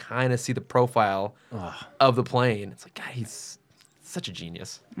can kind of see the profile of the plane. It's like, God, he's such a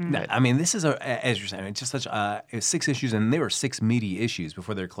genius. No, I mean, this is as you're saying, it's just such it was 6 issues, and there were 6 meaty issues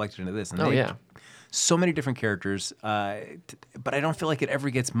before they're collected into this. And so many different characters, but I don't feel like it ever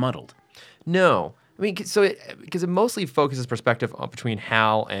gets muddled. No. I mean, because it mostly focuses perspective on between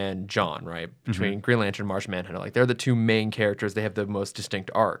Hal and John, right? Between Green Lantern and Martian Manhunter. Like, they're the two main characters. They have the most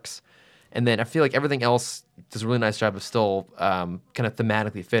distinct arcs. And then I feel like everything else does a really nice job of still kind of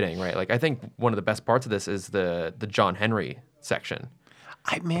thematically fitting, right? Like, I think one of the best parts of this is the John Henry section.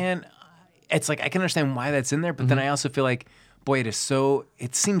 It's like I can understand why that's in there, but then I also feel like, boy,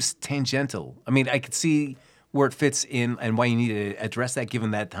 it seems tangential. I mean, I could see where it fits in and why you need to address that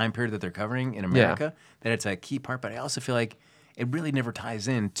given that time period that they're covering in America, that it's a key part, but I also feel like it really never ties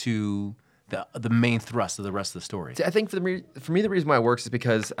into the main thrust of the rest of the story. I think for me, the reason why it works is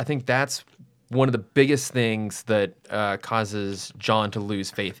because I think that's one of the biggest things that causes John to lose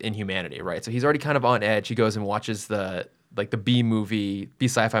faith in humanity, right? So he's already kind of on edge. He goes and watches the B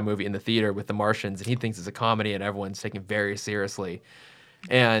sci-fi movie in the theater with the Martians, and he thinks it's a comedy, and everyone's taking it very seriously.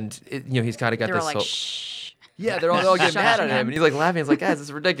 And he's kind of got They're this. all like, shh. Yeah, they're all getting mad at him, and he's like laughing. He's like, guys, this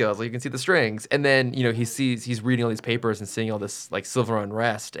is ridiculous. Like, you can see the strings, and then he's reading all these papers and seeing all this like civil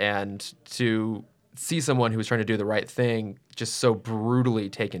unrest, and to see someone who was trying to do the right thing just so brutally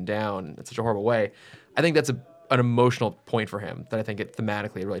taken down in such a horrible way, I think that's an emotional point for him that I think it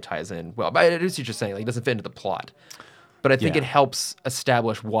thematically really ties in well. But it is what you're saying, like, it doesn't fit into the plot. But I think it helps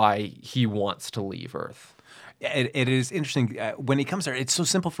establish why he wants to leave Earth. It is interesting. When he comes there, it's so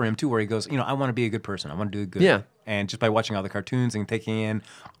simple for him, too, where he goes, I want to be a good person. I want to do good. Yeah. And just by watching all the cartoons and taking in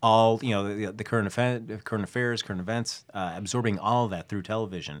all, the current affairs, current events, absorbing all of that through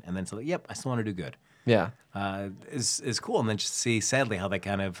television, and then so, yep, I still want to do good. Yeah. Is cool. And then just see, sadly, how that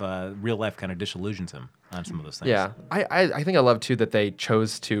kind of real life kind of disillusions him on some of those things. Yeah. I think I love, too, that they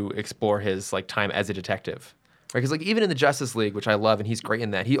chose to explore his like time as a detective. Right, because like even in the Justice League, which I love, and he's great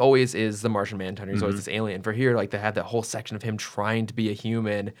in that, he always is the Martian Manhunter. He's always this alien. For here, like they had that whole section of him trying to be a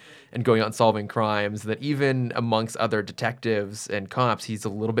human and going out and solving crimes. That even amongst other detectives and cops, he's a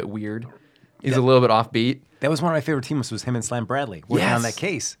little bit weird. He's a little bit offbeat. That was one of my favorite teams. Was him and Slam Bradley working on that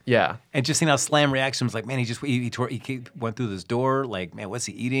case. Yeah, and just seeing how Slam reaction was like, man, he went through this door. Like, man, what's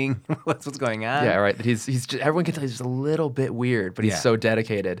he eating? what's going on? Yeah, right. That he's just, everyone can tell he's just a little bit weird, but he's so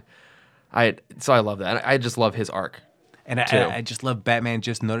dedicated. So I love that. I just love his arc. And I just love Batman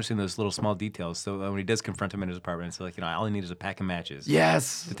just noticing those little small details. So when he does confront him in his apartment, it's like, all I need is a pack of matches.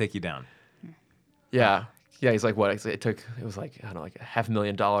 Yes. To take you down. Yeah. Yeah, he's like, what? It was like, I don't know, like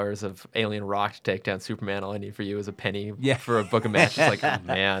 $500,000 of alien rock to take down Superman. All I need for you is a penny for a book of matches. Like, oh,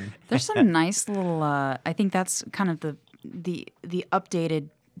 man. There's some nice little. I think that's kind of the updated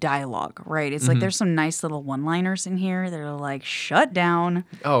dialogue, right? It's like there's some nice little one-liners in here that are like, shut down.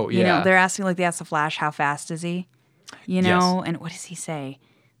 Oh, yeah. You know, they're asking like they ask the Flash, how fast is he? You know, and what does he say?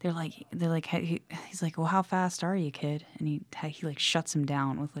 They're like, he's like, well, how fast are you, kid? And he like shuts him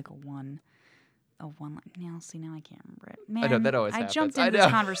down with like a one. Now, see, now I can't remember it. Man, I know, that always happens. jumped into this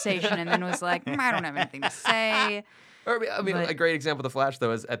conversation and then was like, I don't have anything to say. I mean, But- a great example of the Flash,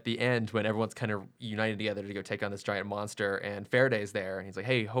 though, is at the end when everyone's kind of united together to go take on this giant monster, and Faraday's there, and he's like,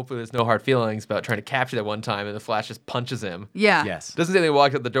 hey, hopefully there's no hard feelings about trying to capture that one time, and the Flash just punches him. Yeah. Yes. Doesn't say they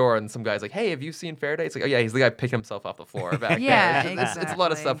walked out the door, and some guy's like, hey, have you seen Faraday? It's like, oh, yeah, he's the guy picking himself off the floor back Yeah, there. It's a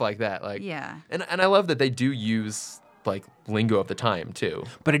lot of exactly. stuff like that. Like, Yeah. And I love that they do use, like, lingo of the time, too.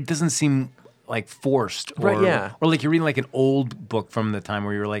 But it doesn't seem like forced, or, Right, yeah. or like you're reading like an old book from the time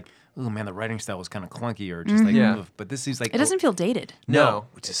where you were like, oh man, the writing style was kind of clunky, or just like, Yeah. ugh. But this seems like It doesn't feel dated. No.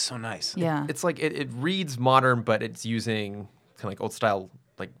 which is so nice. Yeah. It's like, it reads modern, but it's using kind of like old style,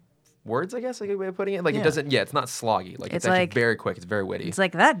 like, words, I guess, like a way of putting it. Like, it doesn't, it's not sloggy. Like, it's actually like- very quick. It's very witty. It's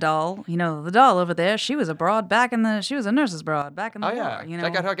like that doll, you know, the doll over there, she was a nurse's broad back in the Oh war, yeah, you know.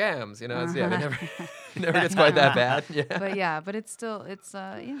 check out her gams. You know, it's, it never gets quite that bad. Yeah, But it's still it's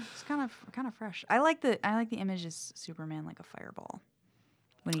kind of fresh. I like the image of Superman like a fireball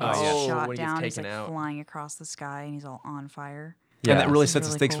when he gets Oh, shot when he gets down. He's taken like out. flying across the sky and he's all on fire. And that really This is sets the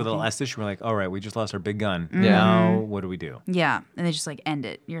really stakes cool for the looking. last issue. We're like, all right, we just lost our big gun. Yeah. Now what do we do? Yeah, and they just like end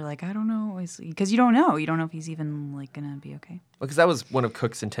it. You're like, I don't know, because you don't know. You don't know if he's even like gonna be okay. because that was one of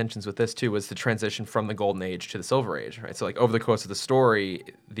Cook's intentions with this too, was to transition from the Golden Age to the Silver Age, right? So like over the course of the story,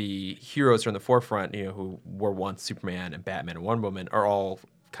 the heroes are in the forefront, you know, who were once Superman and Batman and Wonder Woman, are all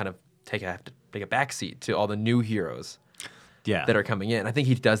kind of have to take a backseat to all the new heroes Yeah. that are coming in. I think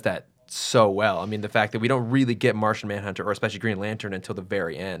he does that so well. I mean, the fact that we don't really get Martian Manhunter or especially Green Lantern until the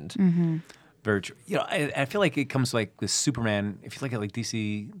very end. Very true. You know, I feel like it comes like with Superman. If you look at like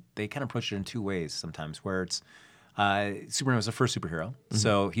DC, they kind of approach it in two ways sometimes, where it's Superman was the first superhero,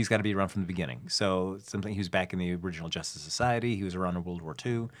 so he's got to be around from the beginning. So something he was back in the original Justice Society. He was around in World War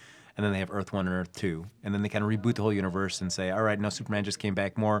II. And then they have Earth 1 and Earth 2. And then they kind of reboot the whole universe and say, all right, now Superman just came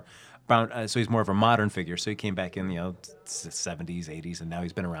back more, so he's more of a modern figure. So he came back in, 70s, 80s, and now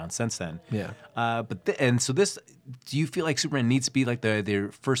he's been around since then. Yeah. So this, do you feel like Superman needs to be like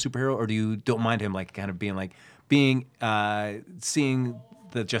their first superhero, or do you don't mind him like kind of seeing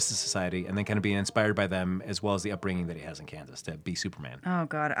the Justice Society and then kind of being inspired by them as well as the upbringing that he has in Kansas to be Superman? Oh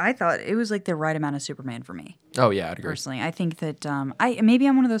God, I thought it was like the right amount of Superman for me. Oh yeah, I'd agree. Personally, I think that maybe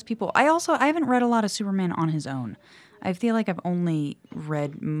I'm one of those people. I haven't read a lot of Superman on his own. I feel like I've only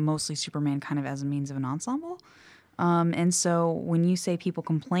read mostly Superman kind of as a means of an ensemble. And so when you say people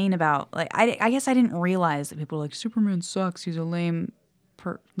complain about, like, I guess I didn't realize that people are like, Superman sucks. He's a lame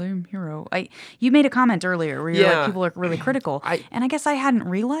hero. You made a comment earlier where you're like, people are really critical, and I guess I hadn't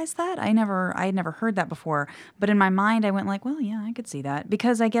realized that. I had never heard that before. But in my mind, I went like, well, yeah, I could see that,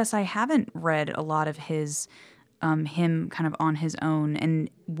 because I guess I haven't read a lot of his, him kind of on his own,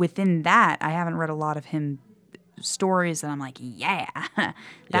 and within that, I haven't read a lot of him stories that I'm like, that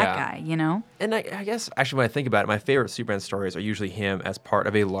guy, you know? And I guess, actually, when I think about it, my favorite Superman stories are usually him as part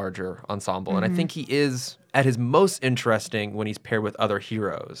of a larger ensemble. And I think he is at his most interesting when he's paired with other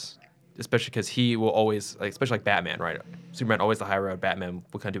heroes, especially because he will always, especially like Batman, right? Superman, always the high road. Batman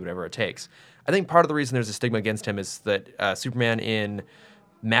will kind of do whatever it takes. I think part of the reason there's a stigma against him is that Superman in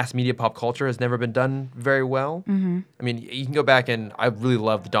mass media pop culture has never been done very well. I mean, you can go back and I really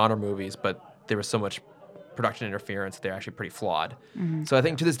love the Donner movies, but there was so much production interference, they're actually pretty flawed. So I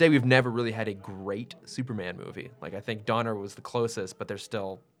think to this day, we've never really had a great Superman movie. Like, I think Donner was the closest, but there's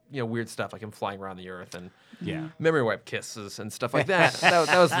still, weird stuff like him flying around the earth and memory wipe kisses and stuff like that.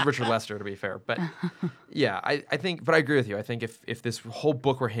 that was Richard Lester, to be fair. But yeah, I think, but I agree with you. I think if this whole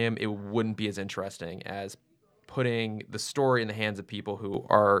book were him, it wouldn't be as interesting as putting the story in the hands of people who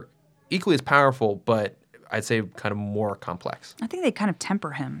are equally as powerful, but I'd say kind of more complex. I think they kind of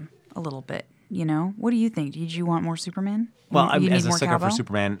temper him a little bit. What do you think? Did you want more Superman? Well, You need as a more sucker for cowbell?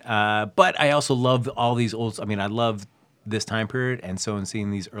 Superman, but I also love all these old. I mean, I love this time period, and so in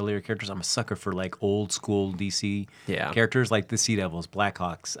seeing these earlier characters, I'm a sucker for like old school DC characters, like the Sea Devils,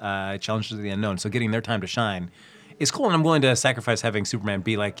 Blackhawks, Challengers of the Unknown. So getting their time to shine is cool, and I'm willing to sacrifice having Superman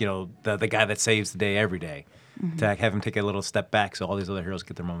be like the guy that saves the day every day, to have him take a little step back, so all these other heroes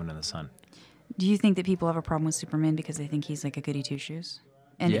get their moment in the sun. Do you think that people have a problem with Superman because they think he's like a goody two shoes?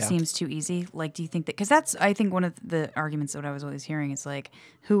 and it Yeah. seems too easy? Like, do you think that? Because that's, I think, one of the arguments that I was always hearing is like,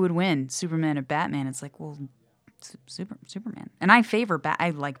 who would win, Superman or Batman? It's like, well, Superman. And I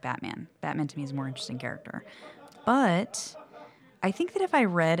like Batman. Batman to me is a more interesting character. But I think that if I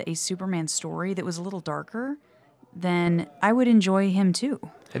read a Superman story that was a little darker, then I would enjoy him too.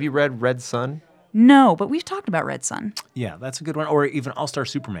 Have you read Red Sun? No, but we've talked about Red Sun. Yeah, that's a good one. Or even All-Star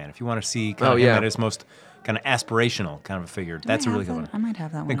Superman, if you want to see kind of him at his most kind of aspirational kind of a figure. That's a really good one. I might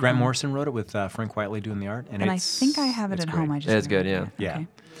have that I one. think Grant at home. Morrison wrote it with Frank Whiteley doing the art. And I think I have it at home. I just It's never good, read it. Yeah. Okay.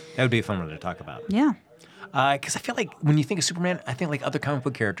 That would be a fun one to talk about. Yeah. Because I feel like when you think of Superman, I think like other comic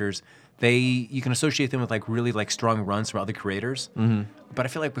book characters, you can associate them with like really like strong runs from other creators. Mm-hmm. But I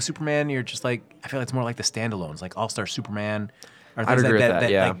feel like with Superman, you're just like, I feel like it's more like the standalones, like All-Star Superman, or I'd things agree like with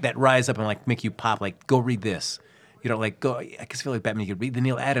that, yeah. like, that rise up and like make you pop. Like, go read this. You know, like go. I just feel like Batman. You could read the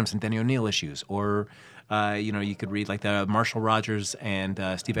Neil Adams and Danny O'Neill issues, or you could read like the Marshall Rogers and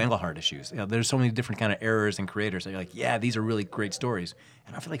Steve Englehart issues. You know, there's so many different kind of eras and creators that you're like, yeah, these are really great stories.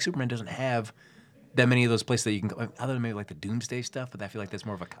 And I feel like Superman doesn't have that many of those places that you can go, other than maybe like the Doomsday stuff, but I feel like that's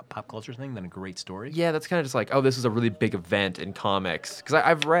more of a pop culture thing than a great story. Yeah, that's kind of just like, oh, this is a really big event in comics. Because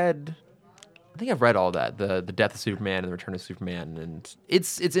I think I've read all that, the Death of Superman and the Return of Superman, and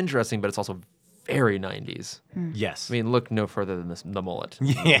it's interesting, but it's also very 90s. Yes. I mean, look no further than the mullet.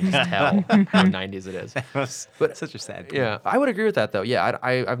 Yeah. You can just tell how 90s it is. But such a sad point. Yeah, I would agree with that though. Yeah,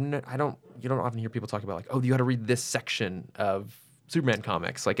 you don't often hear people talk about like, oh, you got to read this section of Superman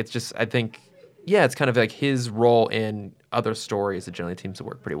comics. Like, it's just, I think, yeah, it's kind of like his role in other stories that generally seems to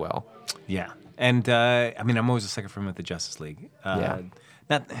work pretty well. Yeah. And, I mean, I'm always a sucker for him with the Justice League.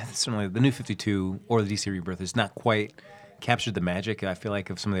 Not certainly the New 52 or the DC Rebirth has not quite captured the magic, I feel like,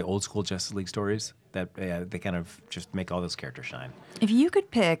 of some of the old school Justice League stories that they kind of just make all those characters shine. If you could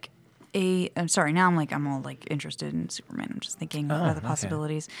pick I'm sorry, now I'm all like interested in Superman. I'm just thinking about the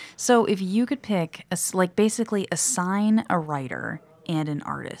possibilities. So if you could pick, basically assign a writer and an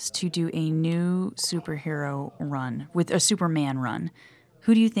artist to do a new superhero run, with a Superman run,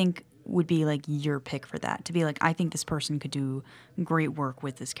 who do you think would be like your pick for that? To be like, I think this person could do great work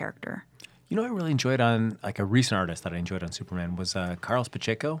with this character. You know, I really enjoyed on, like, a recent artist that I enjoyed on Superman was Carlos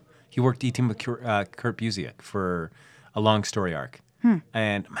Pacheco. He teamed with Kurt Busiek for a long story arc. And,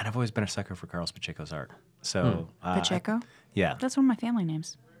 man, I've always been a sucker for Carlos Pacheco's art. So Pacheco? Yeah. That's one of my family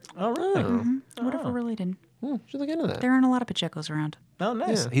names. Oh, really? What if we're related? Should look into that. There aren't a lot of Pachecos around. Oh,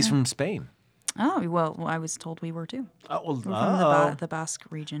 nice. He's from Spain. Oh, well, I was told we were too. Oh, well, We're from the Basque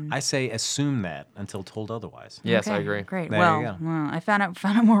region. I say assume that until told otherwise. Yes, I Okay, agree. Great. There Well, you go. I found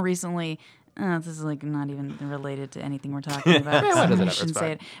out more recently. This is like not even related to anything we're talking about. Why so does it I ever? shouldn't It's say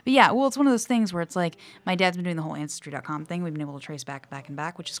fine. it. But yeah, well, it's one of those things where it's like my dad's been doing the whole Ancestry.com thing. We've been able to trace back,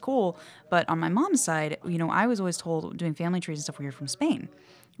 which is cool. But on my mom's side, I was always told doing family trees and stuff, we were from Spain.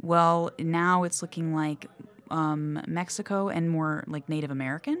 Well, now it's looking like Mexico and more like Native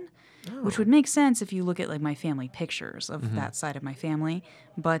American. Which would make sense if you look at like my family pictures of that side of my family.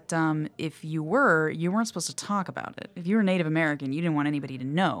 But if you weren't supposed to talk about it. If you were Native American, you didn't want anybody to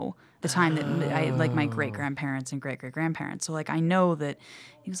know the time that like my great grandparents and great great grandparents. So like I know that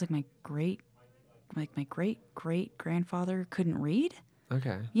he was like my great great grandfather couldn't read.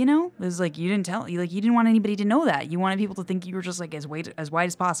 Okay. It was like you didn't want anybody to know that. You wanted people to think you were just like as wide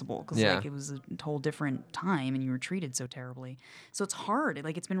as possible because Yeah. like it was a whole different time and you were treated so terribly. So it's hard.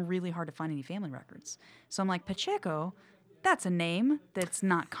 Like it's been really hard to find any family records. So I'm like, Pacheco, that's a name that's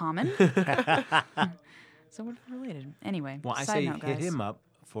not common. So we're related. Anyway, Well, I side say note, hit guys. him up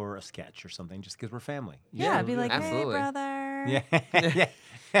for a sketch or something just because we're family. Yeah, I'd be like, absolutely. hey,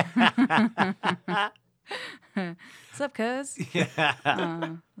 Yeah. brother. What's up, cuz?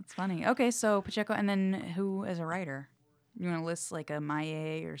 That's funny. Okay, so Pacheco, and then who as a writer? You want to list like a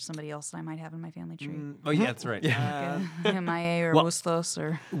Maye or somebody else that I might have in my family tree? Oh, yeah, that's right. Maye or Well- Bustos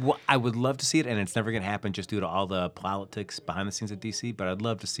or... Well, I would love to see it, and it's never going to happen just due to all the politics behind the scenes at DC, but I'd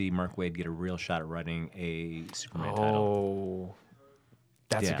love to see Mark Waid get a real shot at writing a Superman title. Oh,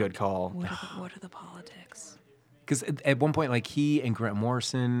 that's Yeah. a good call. What are the politics? Because at one point, like, he and Grant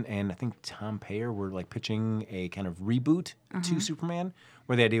Morrison and I think Tom Payer were, like, pitching a kind of reboot to Superman,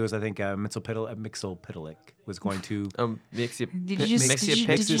 where the idea was, I think, Mixel-Pitalik was going to... Did you just sneeze?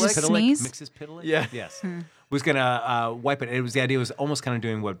 Mixes Pitalik? Yeah. Yes. Was going to wipe it. It was the idea was almost kind of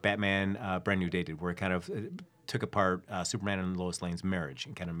doing what Batman Brand New Day did, where it kind of took apart Superman and Lois Lane's marriage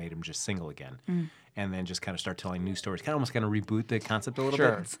and kind of made him just single again. And then just kind of start telling new stories. Almost kind of reboot the concept a little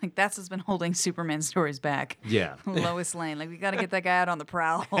bit. It's like that's what's been holding Superman stories back. Yeah. Lois Lane. Like, we got to get that guy out on the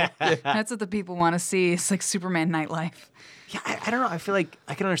prowl. That's what the people want to see. It's like Superman nightlife. Yeah, I don't know. I feel like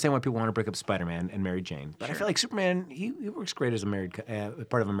I can understand why people want to break up Spider-Man and Mary Jane, but I feel like Superman he works great as a married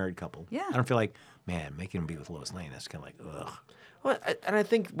part of a married couple. Yeah. I don't feel like, man, making him be with Lois Lane, that's kind of like, ugh. Well, and I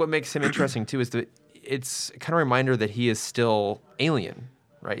think what makes him interesting too is that it's kind of a reminder that he is still alien,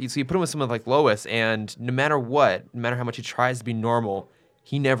 right? So you put him with someone like Lois, and no matter what, no matter how much he tries to be normal,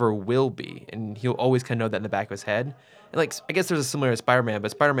 he never will be, and he'll always kind of know that in the back of his head. And like, I guess there's a similar to Spider-Man,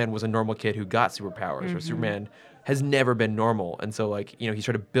 but Spider-Man was a normal kid who got superpowers, where Superman has never been normal, and so like he's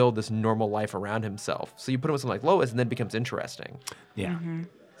trying to build this normal life around himself. So you put him with someone like Lois, and then it becomes interesting. Yeah.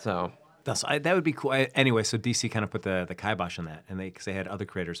 So. That would be cool. Anyway, so DC kind of put the kibosh on that, and because they had other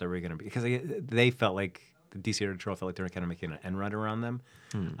creators that were going to be, because they felt like the DC editorial felt like they were kind of making an end run around them,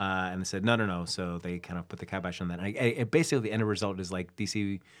 and they said no. So they kind of put the kibosh on that. And basically, the end result is like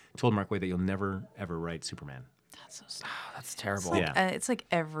DC told Mark Waid that you'll never ever write Superman. That's so sad. That's terrible. It's like, it's like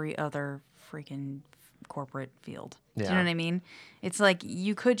every other freaking corporate field. Do you Yeah. know what I mean? It's like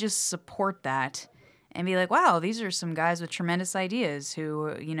you could just support that and be like, wow, these are some guys with tremendous ideas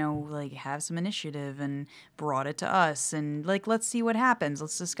who, like have some initiative and brought it to us. And like, let's see what happens.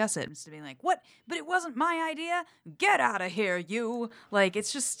 Let's discuss it. Instead of being like, what? But it wasn't my idea. Get out of here, you. Like,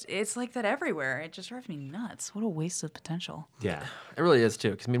 it's like that everywhere. It just drives me nuts. What a waste of potential. Yeah. It really is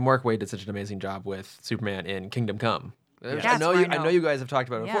too, because Mark Waid did such an amazing job with Superman in Kingdom Come. That's I know what you. I know. I know you guys have talked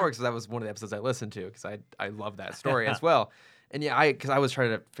about it before, Yeah. because that was one of the episodes I listened to, because I love that story as well. And yeah, because I was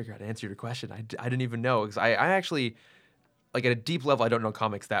trying to figure out how to answer your question. I didn't even know, because I actually, like at a deep level, I don't know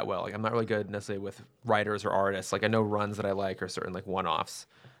comics that well. Like I'm not really good necessarily with writers or artists. Like I know runs that I like or certain like one-offs.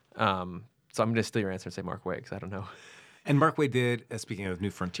 So I'm gonna steal your answer and say Mark Waid, because I don't know. And Mark Waid did, speaking of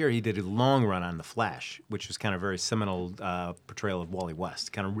New Frontier, he did a long run on The Flash, which was kind of a very seminal portrayal of Wally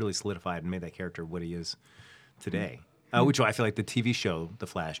West. Kind of really solidified and made that character what he is today. Which I feel like the TV show, The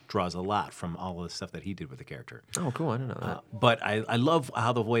Flash, draws a lot from all of the stuff that he did with the character. Oh, cool! I didn't know that. But I love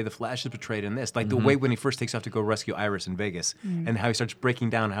how the way the Flash is portrayed in this. Like the way when he first takes off to go rescue Iris in Vegas, and how he starts breaking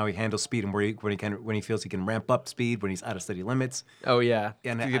down how he handles speed and when he feels he can ramp up speed when he's out of city limits. Oh yeah,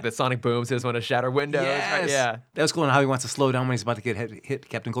 And you get the sonic booms. He doesn't want to shatter windows. Right? Yeah. That was cool. And how he wants to slow down when he's about to get hit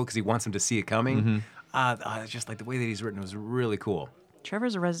Captain Cold because he wants him to see it coming. Just like the way that he's written was really cool.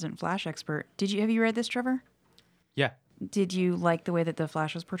 Trevor's a resident Flash expert. Have you read this, Trevor? Yeah. Did you like the way that the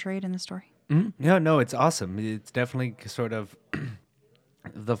Flash was portrayed in the story? No, it's awesome. It's definitely sort of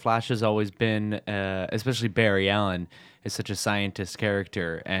the Flash has always been, especially Barry Allen, is such a scientist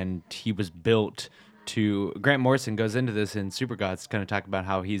character, and he was built to. Grant Morrison goes into this in Supergods, kind of talk about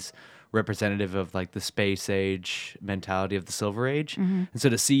how he's representative of like the space age mentality of the Silver Age, and so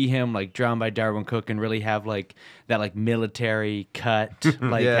to see him like drawn by Darwin Cook and really have like that like military cut,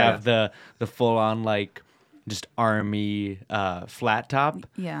 like have the full on like just army flat top.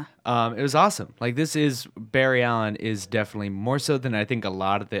 Yeah. It was awesome. Like Barry Allen is definitely more so than I think a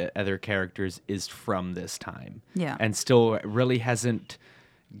lot of the other characters is from this time. Yeah. And still really hasn't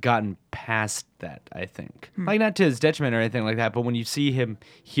gotten past that, I think. Like not to his detriment or anything like that, but when you see him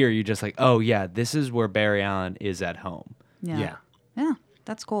here, you're just like, oh yeah, this is where Barry Allen is at home. Yeah. Yeah.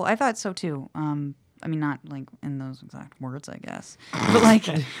 That's cool. I thought so too. I mean, not like in those exact words, I guess, but like.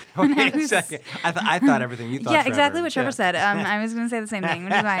 Wait a second. I thought everything you thought. Yeah, Trevor. exactly what Trevor said. I was going to say the same thing,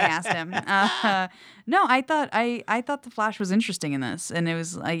 which is why I asked him. No, I thought the Flash was interesting in this, and it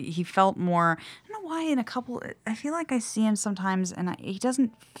was he felt more. I don't know why in a couple. I feel like I see him sometimes, and he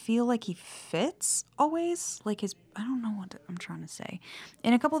doesn't feel like he fits always. Like I don't know what I'm trying to say.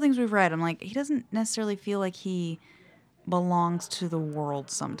 In a couple of things we've read, I'm like he doesn't necessarily feel like he belongs to the world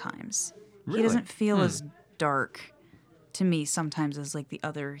sometimes. Really? He doesn't feel as dark to me sometimes as like the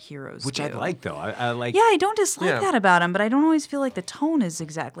other heroes Which do. I like though. I like. Yeah, I don't dislike that about him, but I don't always feel like the tone is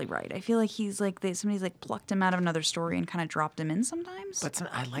exactly right. I feel like he's like somebody's like plucked him out of another story and kind of dropped him in sometimes. But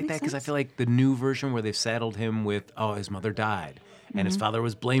I like Makes that because I sense. feel like the new version where they've saddled him with, his mother died and his father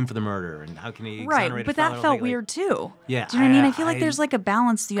was blamed for the murder, and how can he right, exonerate but his father? that felt Like, weird too. Yeah, Do you know what I mean? I I- feel like I- there's like a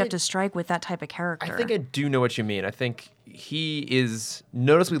balance that you have to strike with that type of character. I think I do know what you mean. I think he is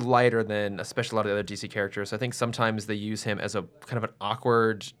noticeably lighter than especially a lot of the other DC characters. I think sometimes they use him as a kind of an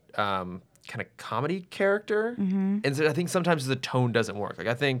awkward kind of comedy character. And so I think sometimes the tone doesn't work. Like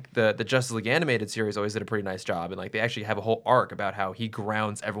I think the Justice League animated series always did a pretty nice job. And like they actually have a whole arc about how he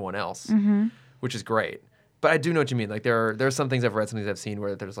grounds everyone else, which is great. But I do know what you mean. Like there are some things I've read, some things I've seen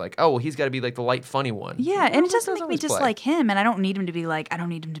where there's like, oh, well, he's got to be like the light, funny one. Yeah, and it doesn't make me always play. dislike him, and I don't need him to be like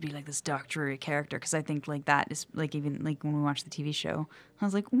this dark, dreary character, because I think like that is like even like when we watched the TV show, I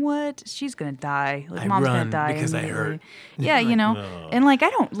was like, what? She's gonna die. Like mom's gonna die because I immediately. hurt. Yeah, you know, and like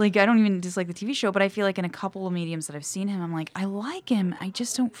I don't even dislike the TV show, but I feel like in a couple of mediums that I've seen him, I'm like I like him. I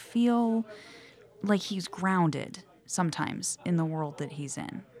just don't feel like he's grounded sometimes in the world that he's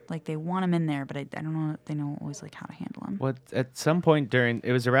in. Like they want him in there, but I don't know. They know always like how to handle him. Well, at some point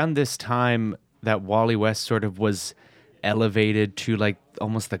it was around this time that Wally West sort of was elevated to like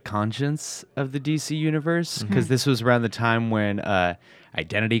almost the conscience of the DC universe, because this was around the time when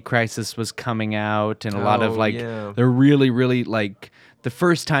Identity Crisis was coming out, and a lot of like they're really like the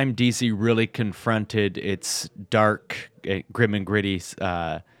first time DC really confronted its dark, grim and gritty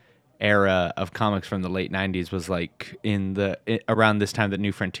era of comics from the late 90s was like around this time that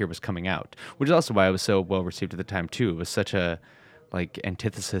New Frontier was coming out, which is also why it was so well received at the time too. It was such a like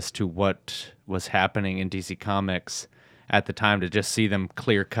antithesis to what was happening in DC Comics at the time. To just see them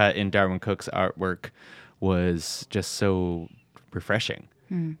clear cut in Darwin Cook's artwork was just so refreshing.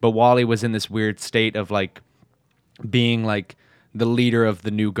 But Wally was in this weird state of like being like the leader of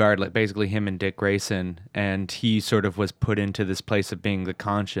the new guard, like basically him and Dick Grayson, and he sort of was put into this place of being the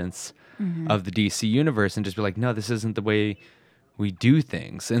conscience of the DC universe, and just be like, no, this isn't the way we do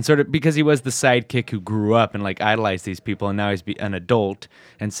things. And sort of because he was the sidekick who grew up and like idolized these people, and now he's an adult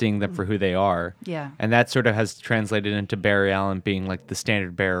and seeing them for who they are. Yeah. And that sort of has translated into Barry Allen being like the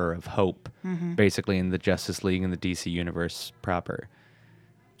standard bearer of hope, basically in the Justice League and the DC universe proper.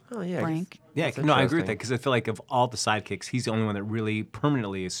 Oh yeah. Blank. Yeah, That's no, I agree with that interesting. because I feel like of all the sidekicks, he's the only one that really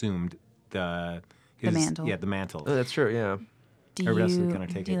permanently assumed the mantle. Yeah, the mantle. Oh, that's true. Yeah. Do Everybody else you is gonna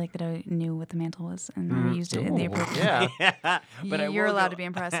take do you it. like that I knew what the mantle was and I used it in the appropriate? Yeah. But You're allowed to be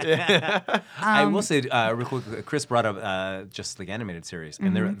impressed. I will say real quick, Chris brought up Justice League animated series,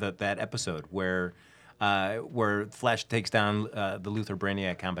 and that episode where Flash takes down the Luthor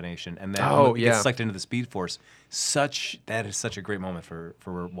Brainiac combination, and then gets sucked into the Speed Force. That is such a great moment for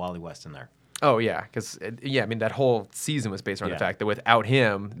Wally West in there. Oh yeah, because I mean that whole season was based around the fact that without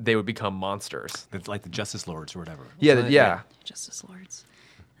him, they would become monsters. It's like the Justice Lords or whatever. Yeah, yeah. Justice Lords.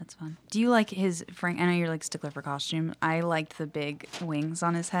 That's fun. Do you like his Frank? I know you're like stickler for costume. I liked the big wings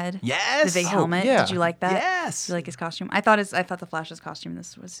on his head. Yes. The big helmet. yeah. Did you like that? Yes. Do you like his costume? I thought the Flash's costume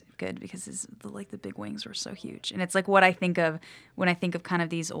this was good because the big wings were so huge, and it's like what I think of when I think of kind of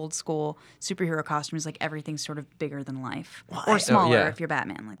these old school superhero costumes. Like everything's sort of bigger than life, or smaller yeah. if you're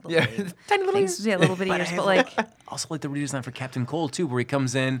Batman. Like little bitty Tiny little things. Yeah, little bitty ears. But like also like the redesign for Captain Cold too, where he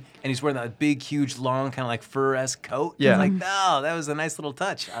comes in and he's wearing that big, huge, long, kind of like fur-esque coat. Yeah. It's like, no, that was a nice little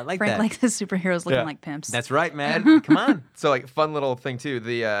touch. I like Frank that. likes his superheroes looking Yeah. like pimps. That's right, man. Come on. So like fun little thing too.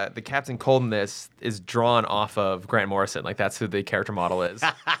 The Captain Cold in this is drawn off of Grant Morrison. Like that's who the character model is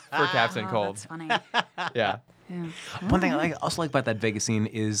for Captain Oh, Cold. that's funny. Yeah. Yeah. One thing I also like about that Vegas scene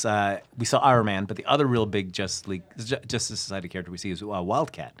is we saw Iron Man, but the other real big Justice Society character we see is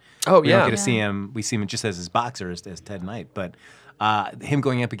Wildcat. Oh, We don't yeah. get to see him. We see him just as his boxer, as Ted Knight. But him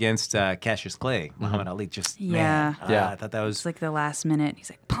going up against Cassius Clay, Muhammad Ali, just man, Yeah. I thought that was It's like the last minute. He's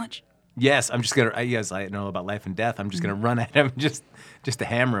like punch. yes. I'm just gonna yes, I know about life and death. I'm just gonna run at him just to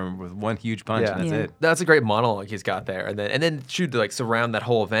hammer him with one huge punch, Yeah. and that's Yeah. it. That's a great monologue he's got there, and then shoot to like surround that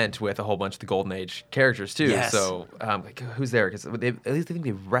whole event with a whole bunch of the Golden Age characters too. Yes. So like who's there? Because at least I think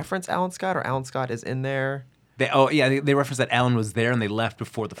they reference Alan Scott, or Alan Scott is in there. They referenced that Alan was there and they left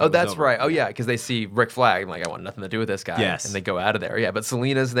before the fight Oh, was that's over. right. Oh yeah, because they see Rick Flag. I'm like, I want nothing to do with this guy. Yes. And they go out of there. Yeah, but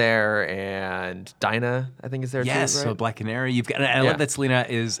Selena's there, and Dinah I think is there Yes, too. so Right? Black Canary. You've got. And I Yeah. love that Selena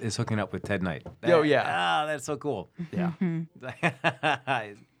is hooking up with Ted Knight. Oh, yeah. that's so cool. Yeah.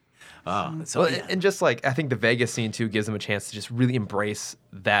 So Well, and just like I think the Vegas scene too gives them a chance to just really embrace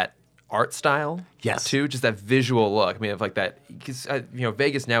that art style. Yes. Too, just that visual look. I mean, of like that, because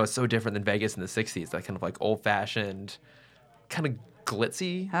Vegas now is so different than Vegas in the '60s. That kind of like old-fashioned, kind of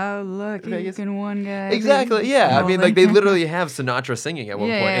glitzy. How lucky Vegas. can one guy be? Exactly. Yeah. I All mean, the- like they literally have Sinatra singing at one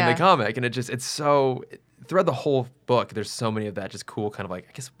Yeah, point in yeah. the comic, and it's so throughout the whole book. There's so many of that just cool kind of like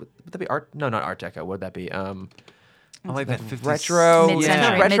I guess would that be art? No, not Art Deco. What would that be? I like that 50s. retro.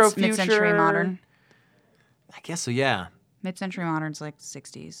 Mid-century, retro mid-century future. modern. I guess so. Yeah. Mid-century modern's like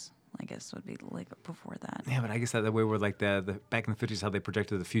 60s. I guess would be like before that. Yeah, but I guess that the way where like the back in the 50s how they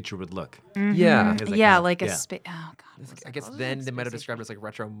projected the future would look. Yeah. Is that Yeah, kind of- like a yeah. space. Oh god. I guess then they might have described it as like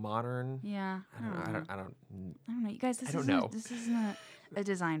retro modern. Yeah. I don't know. I don't. I don't know. You guys, this I don't isn't know. This isn't a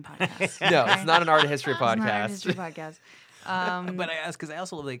design podcast. No, okay? it's not an art history It's not an art podcast. history podcast. But I asked because I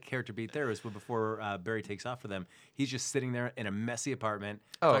also love the character beat there is before Barry takes off for them, he's just sitting there in a messy apartment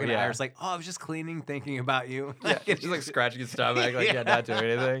talking to Iris like, "Oh, I was just cleaning, thinking about you." Yeah, just like scratching his stomach, like not doing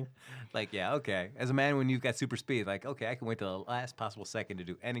anything. Like, yeah, okay. As a man, when you've got super speed, like, okay, I can wait till the last possible second to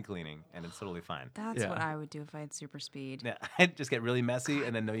do any cleaning, and it's totally fine. That's what I would do if I had super speed. Yeah, I'd just get really messy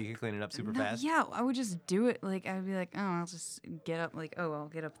and then know you can clean it up super fast. Yeah, I would just do it. Like, I'd be like, oh, I'll just get up. Like, oh, I'll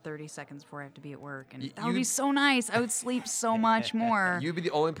get up 30 seconds before I have to be at work. And that would be so nice. I would sleep so much more. You'd be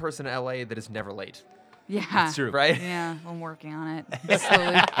the only person in LA that is never late. Yeah. That's true. Right? Yeah, I'm working on it.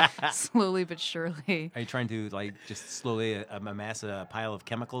 Slowly but surely. Are you trying to, like, just slowly amass a pile of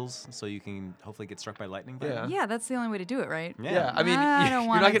chemicals so you can hopefully get struck by lightning? Yeah, that's the only way to do it, right? Yeah, I mean, I you're don't not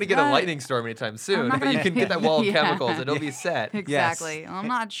wanna- going to get a lightning storm anytime soon, but you can get that wall of chemicals and it'll be set. Exactly. Well, I'm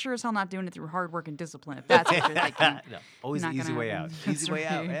not sure as hell not doing it through hard work and discipline, if that's what you're thinking. No, always the Not easy gonna way happen. out. That's Easy way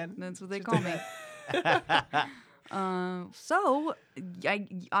out, right. man. That's what they call me. So, I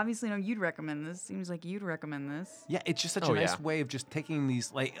obviously know you'd recommend this. Seems like you'd recommend this. Yeah, it's just such a nice way of just taking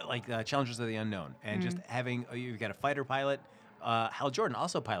these like challenges of the unknown and just having you've got a fighter pilot. Hal Jordan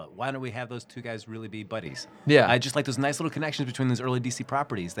also pilot. Why don't we have those two guys really be buddies? Yeah. I just like those nice little connections between those early DC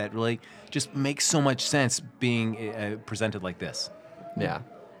properties that really just make so much sense being presented like this. Yeah.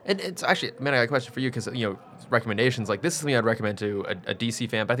 And it's actually, man, I got a question for you because, recommendations, like this is something I'd recommend to a DC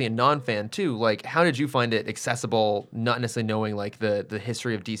fan, but I think a non-fan too. Like, how did you find it accessible, not necessarily knowing like the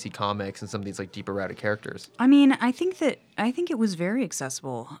history of DC Comics and some of these like deeper routed characters? I mean, I think it was very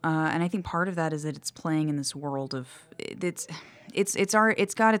accessible, and I think part of that is that it's playing in this world of it's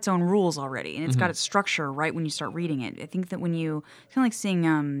got its own rules already, and it's got its structure right when you start reading it. I think that when you kind of like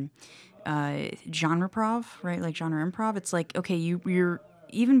seeing genre prov, right, like genre improv, it's like okay, you're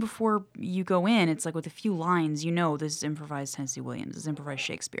even before you go in, it's like with a few lines, this is improvised Tennessee Williams, this is improvised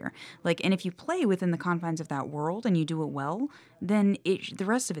Shakespeare. Like, and if you play within the confines of that world and you do it well, then the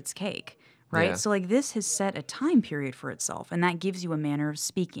rest of it's cake, right? Yeah. So like this has set a time period for itself, and that gives you a manner of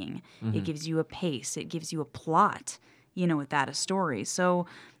speaking. It gives you a pace. It gives you a plot, with that, a story. So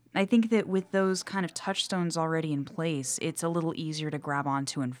I think that with those kind of touchstones already in place, it's a little easier to grab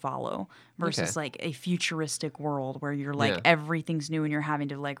onto and follow versus like a futuristic world where you're like everything's new and you're having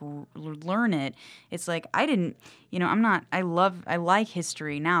to like learn it. It's like I didn't, I like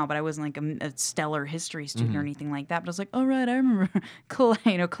history now, but I wasn't like a stellar history student or anything like that. But I was like, oh right, I remember,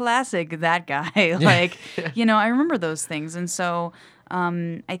 classic that guy. Like, I remember those things, and so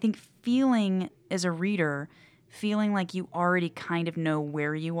I think feeling as a reader. Feeling like you already kind of know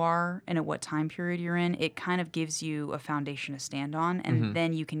where you are and at what time period you're in, it kind of gives you a foundation to stand on, and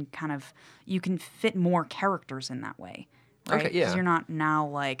then you can fit more characters in that way, right? Okay, yeah. Because you're not now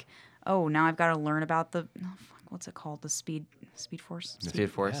like, oh, now I've got to learn about what's it called? The Speed Force?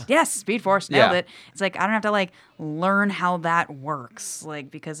 Speed Force. Yeah. Yes, Speed Force. Nailed it. It's like I don't have to like learn how that works, like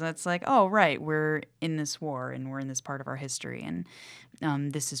because it's like, oh right, we're in this war and we're in this part of our history,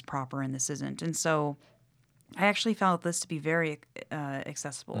 and this is proper and this isn't, and so. I actually found this to be very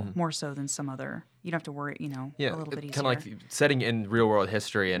accessible, more so than some other. You don't have to worry, a little bit easier. Kind of like setting in real world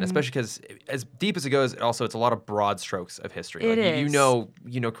history, and especially because as deep as it goes, it's a lot of broad strokes of history. It like, is.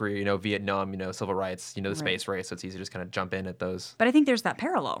 You know Korea, Vietnam, civil rights, the space race. So it's easy to just kind of jump in at those. But I think there's that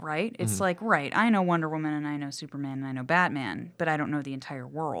parallel, right? It's like, right, I know Wonder Woman and I know Superman and I know Batman, but I don't know the entire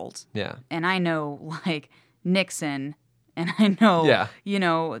world. Yeah. And I know like Nixon. And I know,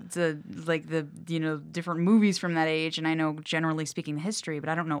 the different movies from that age, and I know, generally speaking, the history, but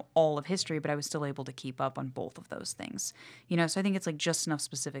I don't know all of history, but I was still able to keep up on both of those things. So I think it's like just enough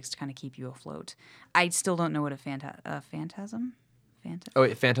specifics to kind of keep you afloat. I still don't know what a phantasm? Oh,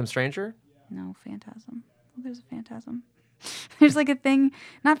 wait, Phantom Stranger? No, phantasm. Oh, there's a phantasm. There's like a thing,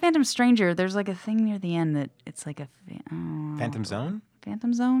 not Phantom Stranger, there's like a thing near the end that it's like a... Phantom Zone?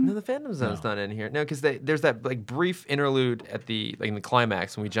 Phantom Zone? No, the Phantom Zone's not in here. No, because there's that like brief interlude at in the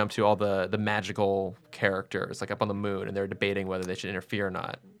climax when we jump to all the magical characters like up on the moon, and they're debating whether they should interfere or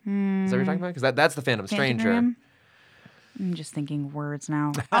not. Is that what you're talking about? Because that's the Phantom Stranger. Phantogram? I'm just thinking words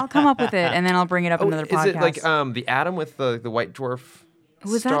now. I'll come up with it, and then I'll bring it up in another podcast. Is it like the atom with the white dwarf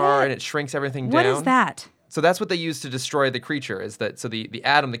Was that star, it? and it shrinks everything What down? is that? So that's what they use to destroy the creature. Is that so? The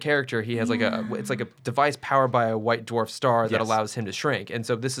Atom, the character, he has it's like a device powered by a white dwarf star that allows him to shrink. And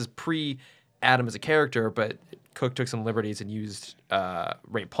so this is pre-Atom as a character, but Cook took some liberties and used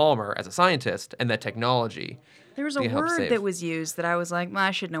Ray Palmer as a scientist and that technology. There was a word that was used that I was like,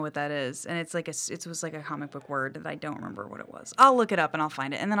 I should know what that is, and it was like a comic book word that I don't remember what it was. I'll look it up and I'll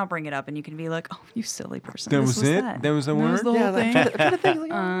find it, and then I'll bring it up, and you can be like, "Oh, you silly person!" That was it. That was the word. That was the whole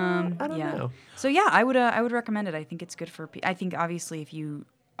thing. I don't know. So yeah, I would recommend it. I think it's good for. I think obviously if you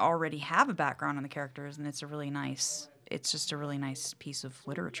already have a background on the characters, then it's a really nice it's just a really nice piece of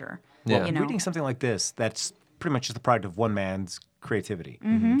literature. Yeah. You know? Reading something like this, that's pretty much just the product of one man's creativity.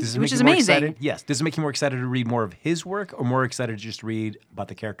 Does it Which make is you more amazing. excited? Yes. Does it make you more excited to read more of his work or more excited to just read about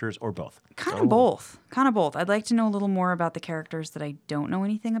the characters or both? Kind of both. Kind of both. I'd like to know a little more about the characters that I don't know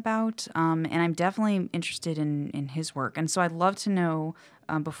anything about. And I'm definitely interested in his work. And so I'd love to know,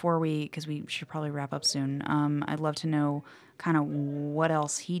 because we should probably wrap up soon, I'd love to know kind of what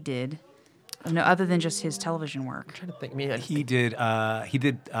else he did, other than just his television work. I'm trying to think. I mean, He did a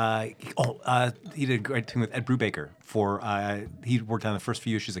great thing with Ed Brubaker he worked on the first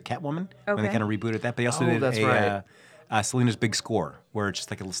few issues of Catwoman when they Okay. kind of rebooted that. But he also did that's right. Selena's Big Score, where it's just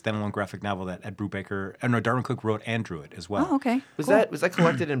like a little standalone graphic novel that Ed Brubaker, Darwin Cook wrote and drew it as well. Oh, okay. Was Cool. that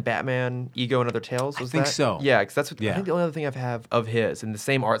collected in Batman, Ego, and Other Tales? Was think that? so. Yeah, because that's what Yeah. I think the only other thing I have of his, in the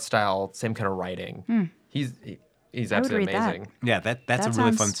same art style, same kind of writing. He's I would absolutely read that. amazing. Yeah, that's That a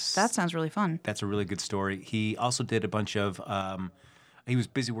really sounds- fun. That sounds really fun. That's a really good story. He also did a bunch of. He was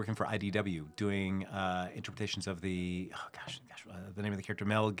busy working for IDW, doing interpretations of the name of the character.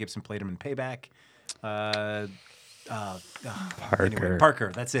 Mel Gibson played him in Payback. Parker. Anyway,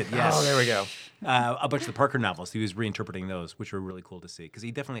 Parker, that's it. Yes. Oh, there we go. A bunch of the Parker novels. He was reinterpreting those, which were really cool to see because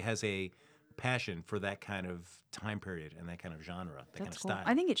he definitely has a passion for that kind of time period and that kind of genre, that kind That's of cool. style.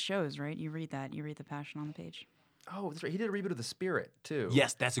 I think it shows, right? You read that. You read the passion on the page. Oh, that's right. He did a reboot of The Spirit too.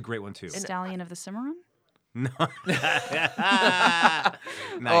 Yes, that's a great one too. Stallion of the Cimarron? Nice.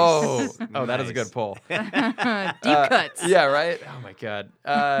 Oh, that is a good pull. Deep cuts. Yeah, right. Oh my God.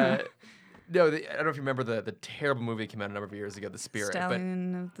 No, I don't know if you remember the terrible movie that came out a number of years ago, The Spirit.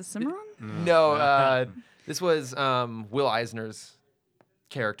 Stallion of the Cimarron? But no, this was Will Eisner's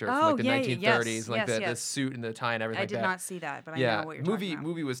character from like the yeah, 1930s, yes, like yes, the yes. suit and the tie and everything. I like did that. not see that, but I Yeah, know what you're movie talking about.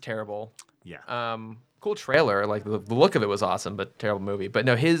 movie was terrible. Yeah. Cool trailer, like the look of it was awesome, but terrible movie. But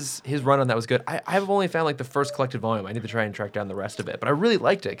no, his run on that was good. I've only found like the first collected volume. I need to try and track down the rest of it, but I really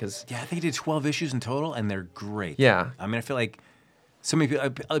liked it because Yeah, I think he did 12 issues in total, and they're great. Yeah. I mean, I feel like so many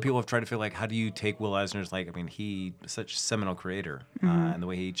other people have tried to feel like, how do you take Will Eisner's, like, I mean, he was such a seminal creator, and the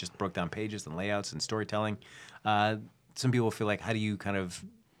way he just broke down pages and layouts and storytelling. Some people feel like, how do you kind of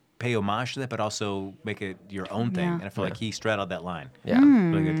pay homage to that, but also make it your own thing? Yeah. And I feel like he straddled that line. yeah.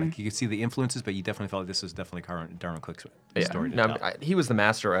 Really good. Like, you could see the influences, but you definitely felt like this was definitely Darwin Cook's story to No, tell. he was the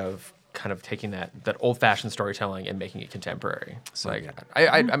master of kind of taking that old-fashioned storytelling and making it contemporary. So Like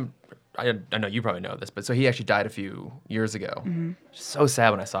good. I know you probably know this, but so he actually died a few years ago. So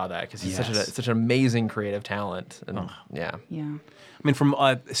sad when I saw that because he's Yes. such an amazing creative talent. And yeah, Yeah. I mean, from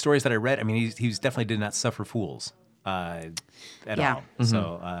stories that I read, I mean, he definitely did not suffer fools at Yeah.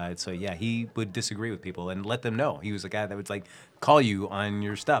 all. So yeah, he would disagree with people and let them know. He was a guy that would like call you on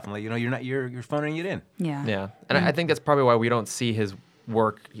your stuff and like, you're phoning it in. Yeah. yeah. And I think that's probably why we don't see his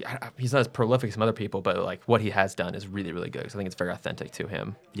work. He's not as prolific as some other people, but like what he has done is really, really good. 'Cause I think it's very authentic to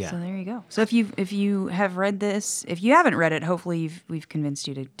him. Yeah. So there you go. So if you have read this, if you haven't read it, hopefully we've convinced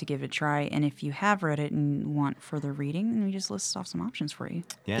you to give it a try. And if you have read it and want further reading, then we just list off some options for you.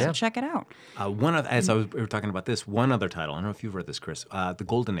 Yeah. So check it out. We were talking about this, one other title. I don't know if you've read this, Chris. The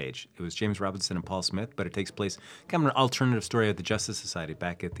Golden Age. It was James Robinson and Paul Smith, but it takes place kind of an alternative story of the Justice Society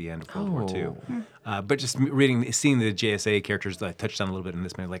back at the end of World War II. But just seeing the JSA characters that I touched on a little bit in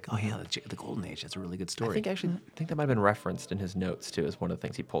this, maybe like, oh yeah, the Golden Age. That's a really good story. I think that might have been referenced in his notes too, as one of the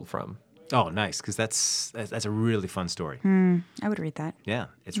things he pulled from. Oh, nice, because that's a really fun story. I would read that. Yeah,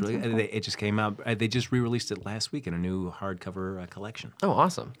 it's really. It just came out. They just re-released it last week in a new hardcover collection. Oh,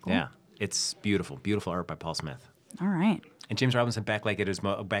 awesome. Yeah, it's beautiful, beautiful art by Paul Smith. All right. And James Robinson back like it is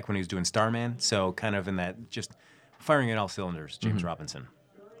back when he was doing Starman, so kind of in that just firing at all cylinders. James Robinson,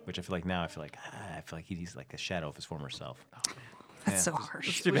 which I feel like he's like a shadow of his former self. Oh, That's so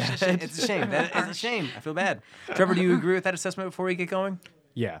harsh. Too bad. It's a shame. It's a shame. I feel bad. Trevor, do you agree with that assessment before we get going?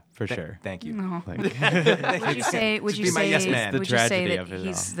 Yeah, for sure. Thank you. No. Like, Would you say? Would Just you be my say? yes man. The Would you say tragedy that of it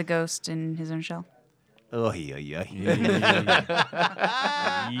he's all. the ghost in his own shell? Oh yeah.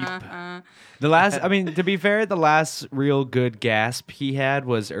 the last, I mean, to be fair, the last real good gasp he had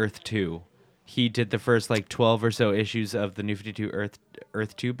was Earth 2. He did the first like 12 or so issues of the New 52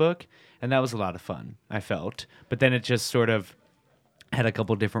 Earth 2 book, and that was a lot of fun, I felt. But then it just sort of had a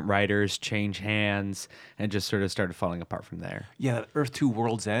couple different writers change hands and just sort of started falling apart from there. Yeah, Earth 2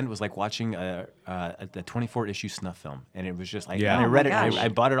 World's End was like watching a 24-issue snuff film, and it was just like, Yeah. and I Oh read my it, gosh. I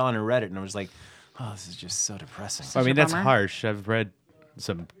bought it on and read it, and I was like, oh, this is just so depressing. I mean, a that's bummer. harsh. I've read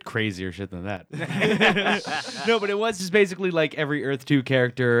some crazier shit than that. No, but it was just basically like every Earth 2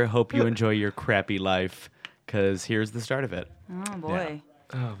 character, hope you enjoy your crappy life, because here's the start of it. Oh boy.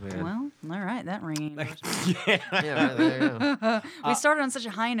 Oh man. Well, all right, that ringing. Yeah, right, there you go. We started on such a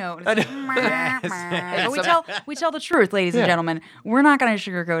high note. It's like, but we tell the truth, ladies and gentlemen. We're not going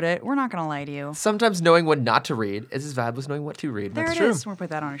to sugarcoat it. We're not going to lie to you. Sometimes knowing what not to read is as valuable as knowing what to read. There That's it is. We'll put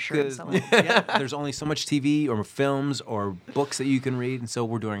that on a shirt. And sell it. There's only so much TV or films or books that you can read, and so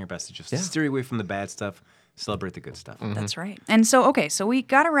we're doing our best to just steer away from the bad stuff, celebrate the good stuff. That's right. And so, okay, so we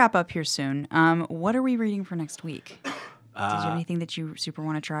got to wrap up here soon. What are we reading for next week? Did you have anything that you super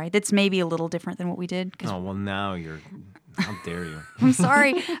want to try that's maybe a little different than what we did? Oh, well, now you're... How dare you? I'm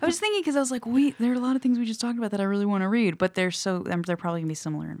sorry. I was thinking because I was like, wait, there are a lot of things we just talked about that I really want to read, but they're probably going to be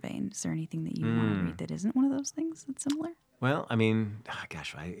similar in vein. Is there anything that you want to read that isn't one of those things that's similar? Well, I mean,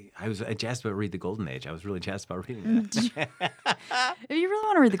 I was jazzed about Read the Golden Age. I was really jazzed about reading that. If you really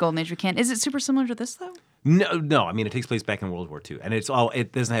want to read The Golden Age, we can. Is it super similar to this, though? No. I mean, it takes place back in World War II, and it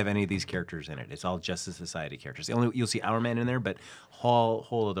doesn't have any of these characters in it. It's all Justice Society characters. You'll see Our Man in there, but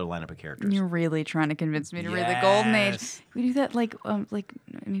whole other lineup of characters. You're really trying to convince me to read The Golden Age. We do that like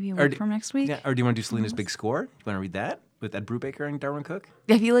maybe a week from next week. Yeah, or do you want to do Selena's Big Score? You want to read that with Ed Brubaker and Darwin Cook?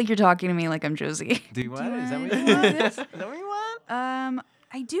 I feel like you're talking to me like I'm Josie. Do you want? Is that what do you you want? want this? Is that what you want?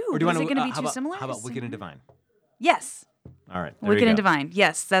 I do. Or do you Is want it going to be too similar? How about Wicked and Divine? Yes. All right. There Wicked you and go. Divine.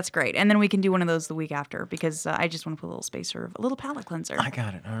 Yes, that's great. And then we can do one of those the week after because I just want to put a little spacer, a little palate cleanser. I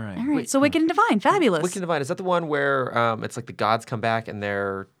got it. All right. All right. So Wicked and Divine. Fabulous. Wicked and Divine, is that the one where it's like the gods come back and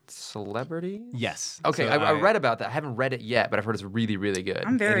they're celebrities? Yes. Okay, So I read about that. I haven't read it yet, but I've heard it's really, really good.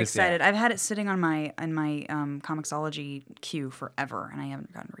 I'm very It is, yeah. excited. I've had it sitting on my Comixology queue forever, and I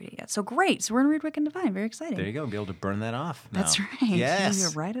haven't gotten to read it yet. So great. So we're going to read Wicked and Divine. Very exciting. There you go. Be able to burn that off. That's now. right. Yes. You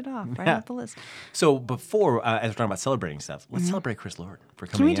write it off. Right Yeah. off the list. So before, as we're talking about celebrating stuff, let's celebrate Chris Lord for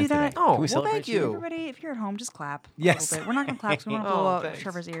Can coming we do in today. that? Oh, Can we well, celebrate thank you. Everybody, if you're at home, just clap. Yes. A little bit. We're not going to clap because we want to Oh, blow out thanks.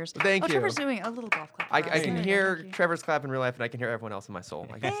 Trevor's ears. Thank you. Trevor's doing a little golf clap. I for us. can There hear you go. Trevor's clap in real life, and I can hear everyone else in my soul.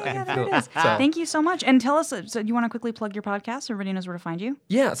 I guess I Yeah, can there feel it is. So- Thank you so much. And tell us, so you want to quickly plug your podcast so everybody knows where to find you?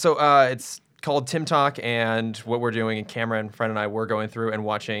 Yeah, so it's called Timmtalk, and what we're doing, and Cameron, friend, and I, we're going through and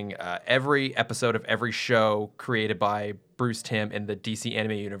watching every episode of every show created by Bruce Timm in the DC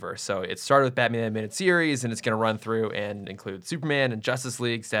anime universe. So it started with Batman Animated Series, and it's going to run through and include Superman and Justice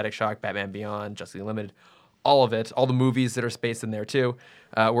League, Static Shock, Batman Beyond, Justice League Unlimited, all of it, all the movies that are spaced in there too.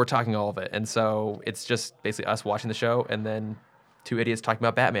 We're talking all of it, and so it's just basically us watching the show and then two idiots talking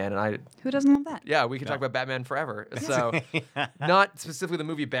about Batman, and Who doesn't love that? we could talk about Batman forever. So, not specifically the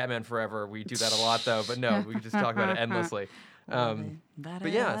movie Batman Forever. We do that a lot, though, but no, we could just talk about it endlessly.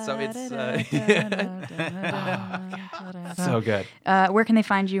 But yeah, so it's so good. Where can they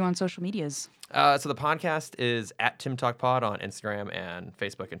find you on social medias? So the podcast is at TimTalkPod on Instagram and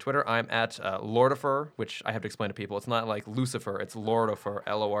Facebook and Twitter. I'm at Lordifer, which I have to explain to people. It's not like Lucifer. It's Lordifer,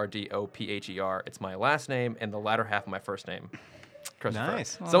 Lordopher. It's my last name and the latter half of my first name. Christopher.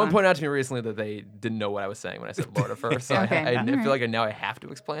 Nice. Someone pointed out to me recently that they didn't know what I was saying when I said Lordifer, so Okay, I all feel right. like now I have to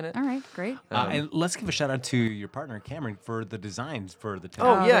explain it. All right, great. And let's give a shout out to your partner Cameron for the designs for the Oh,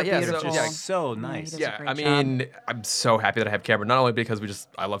 town. yeah, they're yeah. beautiful. So, So nice. does yeah, a great I mean, I'm so happy that I have Cameron, not only because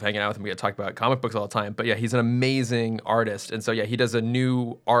I love hanging out with him, we get to talk about comic books all the time, but yeah, he's an amazing artist. And so, yeah, he does a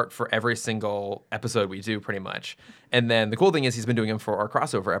new art for every single episode we do, pretty much. And then the cool thing is he's been doing them for our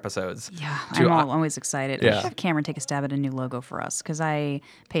crossover episodes. Yeah, too. I'm always excited. Yeah. I should have Cameron take a stab at a new logo for us because I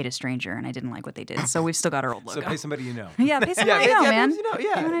paid a stranger and I didn't like what they did. So we've still got our old logo. So pay somebody you know. Yeah, pay somebody yeah, I know, yeah, man. you know,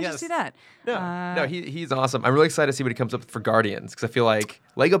 yeah, Why don't I yes. just do that? No, he's awesome. I'm really excited to see what he comes up with for Guardians, because I feel like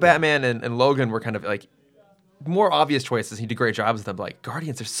Lego Batman and Logan were kind of like more obvious choices. He did great jobs with them. But like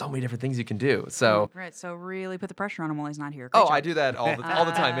Guardians, there's so many different things you can do. So, Right, so really put the pressure on him while he's not here. Great job. I do that all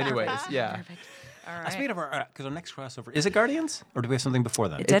the time, anyways. Yeah. Perfect. All right. Speaking of because our next crossover, is it Guardians? Or do we have something before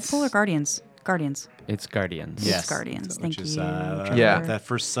that? Deadpool or Guardians? Guardians. It's Guardians. Yes. Guardians. Thank Which is, you, Yeah. Trevor. that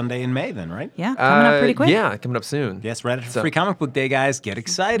first Sunday in May then, right? Yeah, coming up pretty quick. Yeah, coming up soon. Yes, right after So- Free Comic Book Day, guys. Get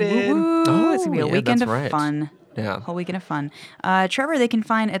excited. Woo, it's gonna be a yeah, weekend that's of right. fun. Yeah. Whole weekend of fun. Trevor, they can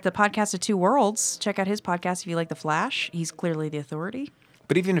find at the podcast of Two Worlds. Check out his podcast if you like The Flash. He's clearly the authority.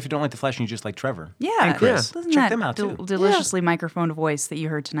 But even if you don't like The Flash and you just like Trevor Yeah, and Chris, Listen to check that them out too. deliciously microphoned voice that you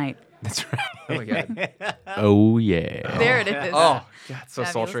heard tonight. That's right. Oh my god. Oh yeah. There it is. Oh, God, so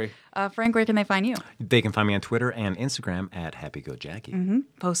Fabulous. sultry. Frank, where can they find you? They can find me on Twitter and Instagram at HappyGoJackie.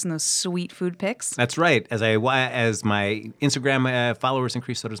 Posting those sweet food pics. That's right. As my Instagram followers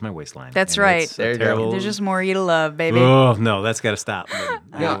increase, so does my waistline. That's And right. it's a There you go. terrible- There's just more of you to love, baby. Oh no, that's got to stop.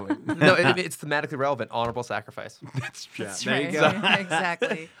 No, it's thematically relevant. Honorable sacrifice. That's There you go.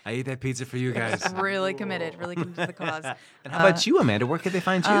 Exactly. I ate that pizza for you guys. Really committed to the cause. And how about you, Amanda? Where can they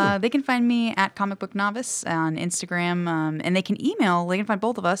find you? They can find me at Comic Book Novice on Instagram, and they can find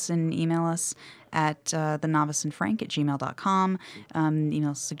both of us and email us at thenoviceandfrank@gmail.com.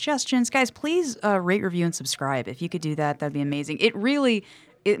 Email suggestions. Guys, please rate, review, and subscribe. If you could do that, that'd be amazing.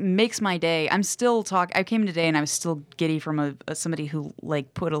 It makes my day. I came today and I was still giddy from somebody who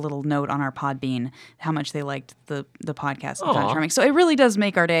like put a little note on our Podbean how much they liked the podcast. And found it charming. So it really does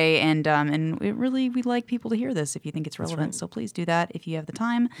make our day, and we'd like people to hear this if you think it's relevant. Right. So please do that if you have the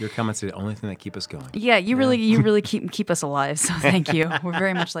time. Your comments are the only thing that keep us going. Yeah, you really keep us alive. So thank you. We're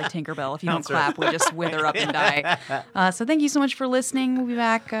very much like Tinkerbell. If you don't clap, we just wither up and die. So thank you so much for listening. We'll be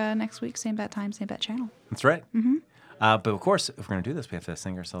back next week, same bad time, same bad channel. That's right. Mm-hmm. But of course, if we're going to do this, we have to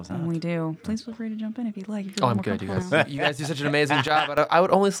sing ourselves out. We do. Please feel free to jump in if you'd like. If I'm good, you guys. You guys do such an amazing job. I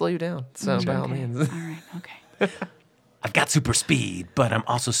would only slow you down. So by all means. All right, okay. I've got super speed, but I'm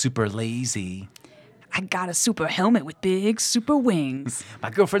also super lazy. I got a super helmet with big super wings.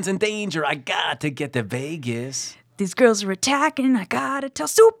 My girlfriend's in danger. I got to get to Vegas. These girls are attacking. I gotta tell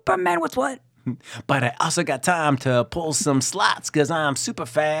Superman what's what. But I also got time to pull some slots because I'm super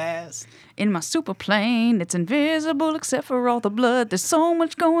fast. In my super plane, it's invisible except for all the blood. There's so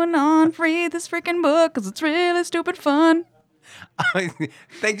much going on. Read this freaking book because it's really stupid fun.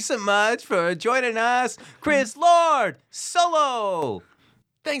 Thank you so much for joining us, Chris Lord Solo.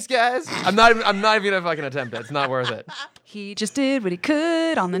 Thanks, guys. I'm not even gonna fucking attempt it. It's not worth it. He just did what he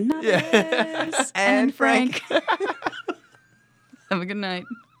could on the Novice and Frank. Have a good night.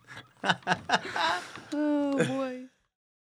 Oh boy.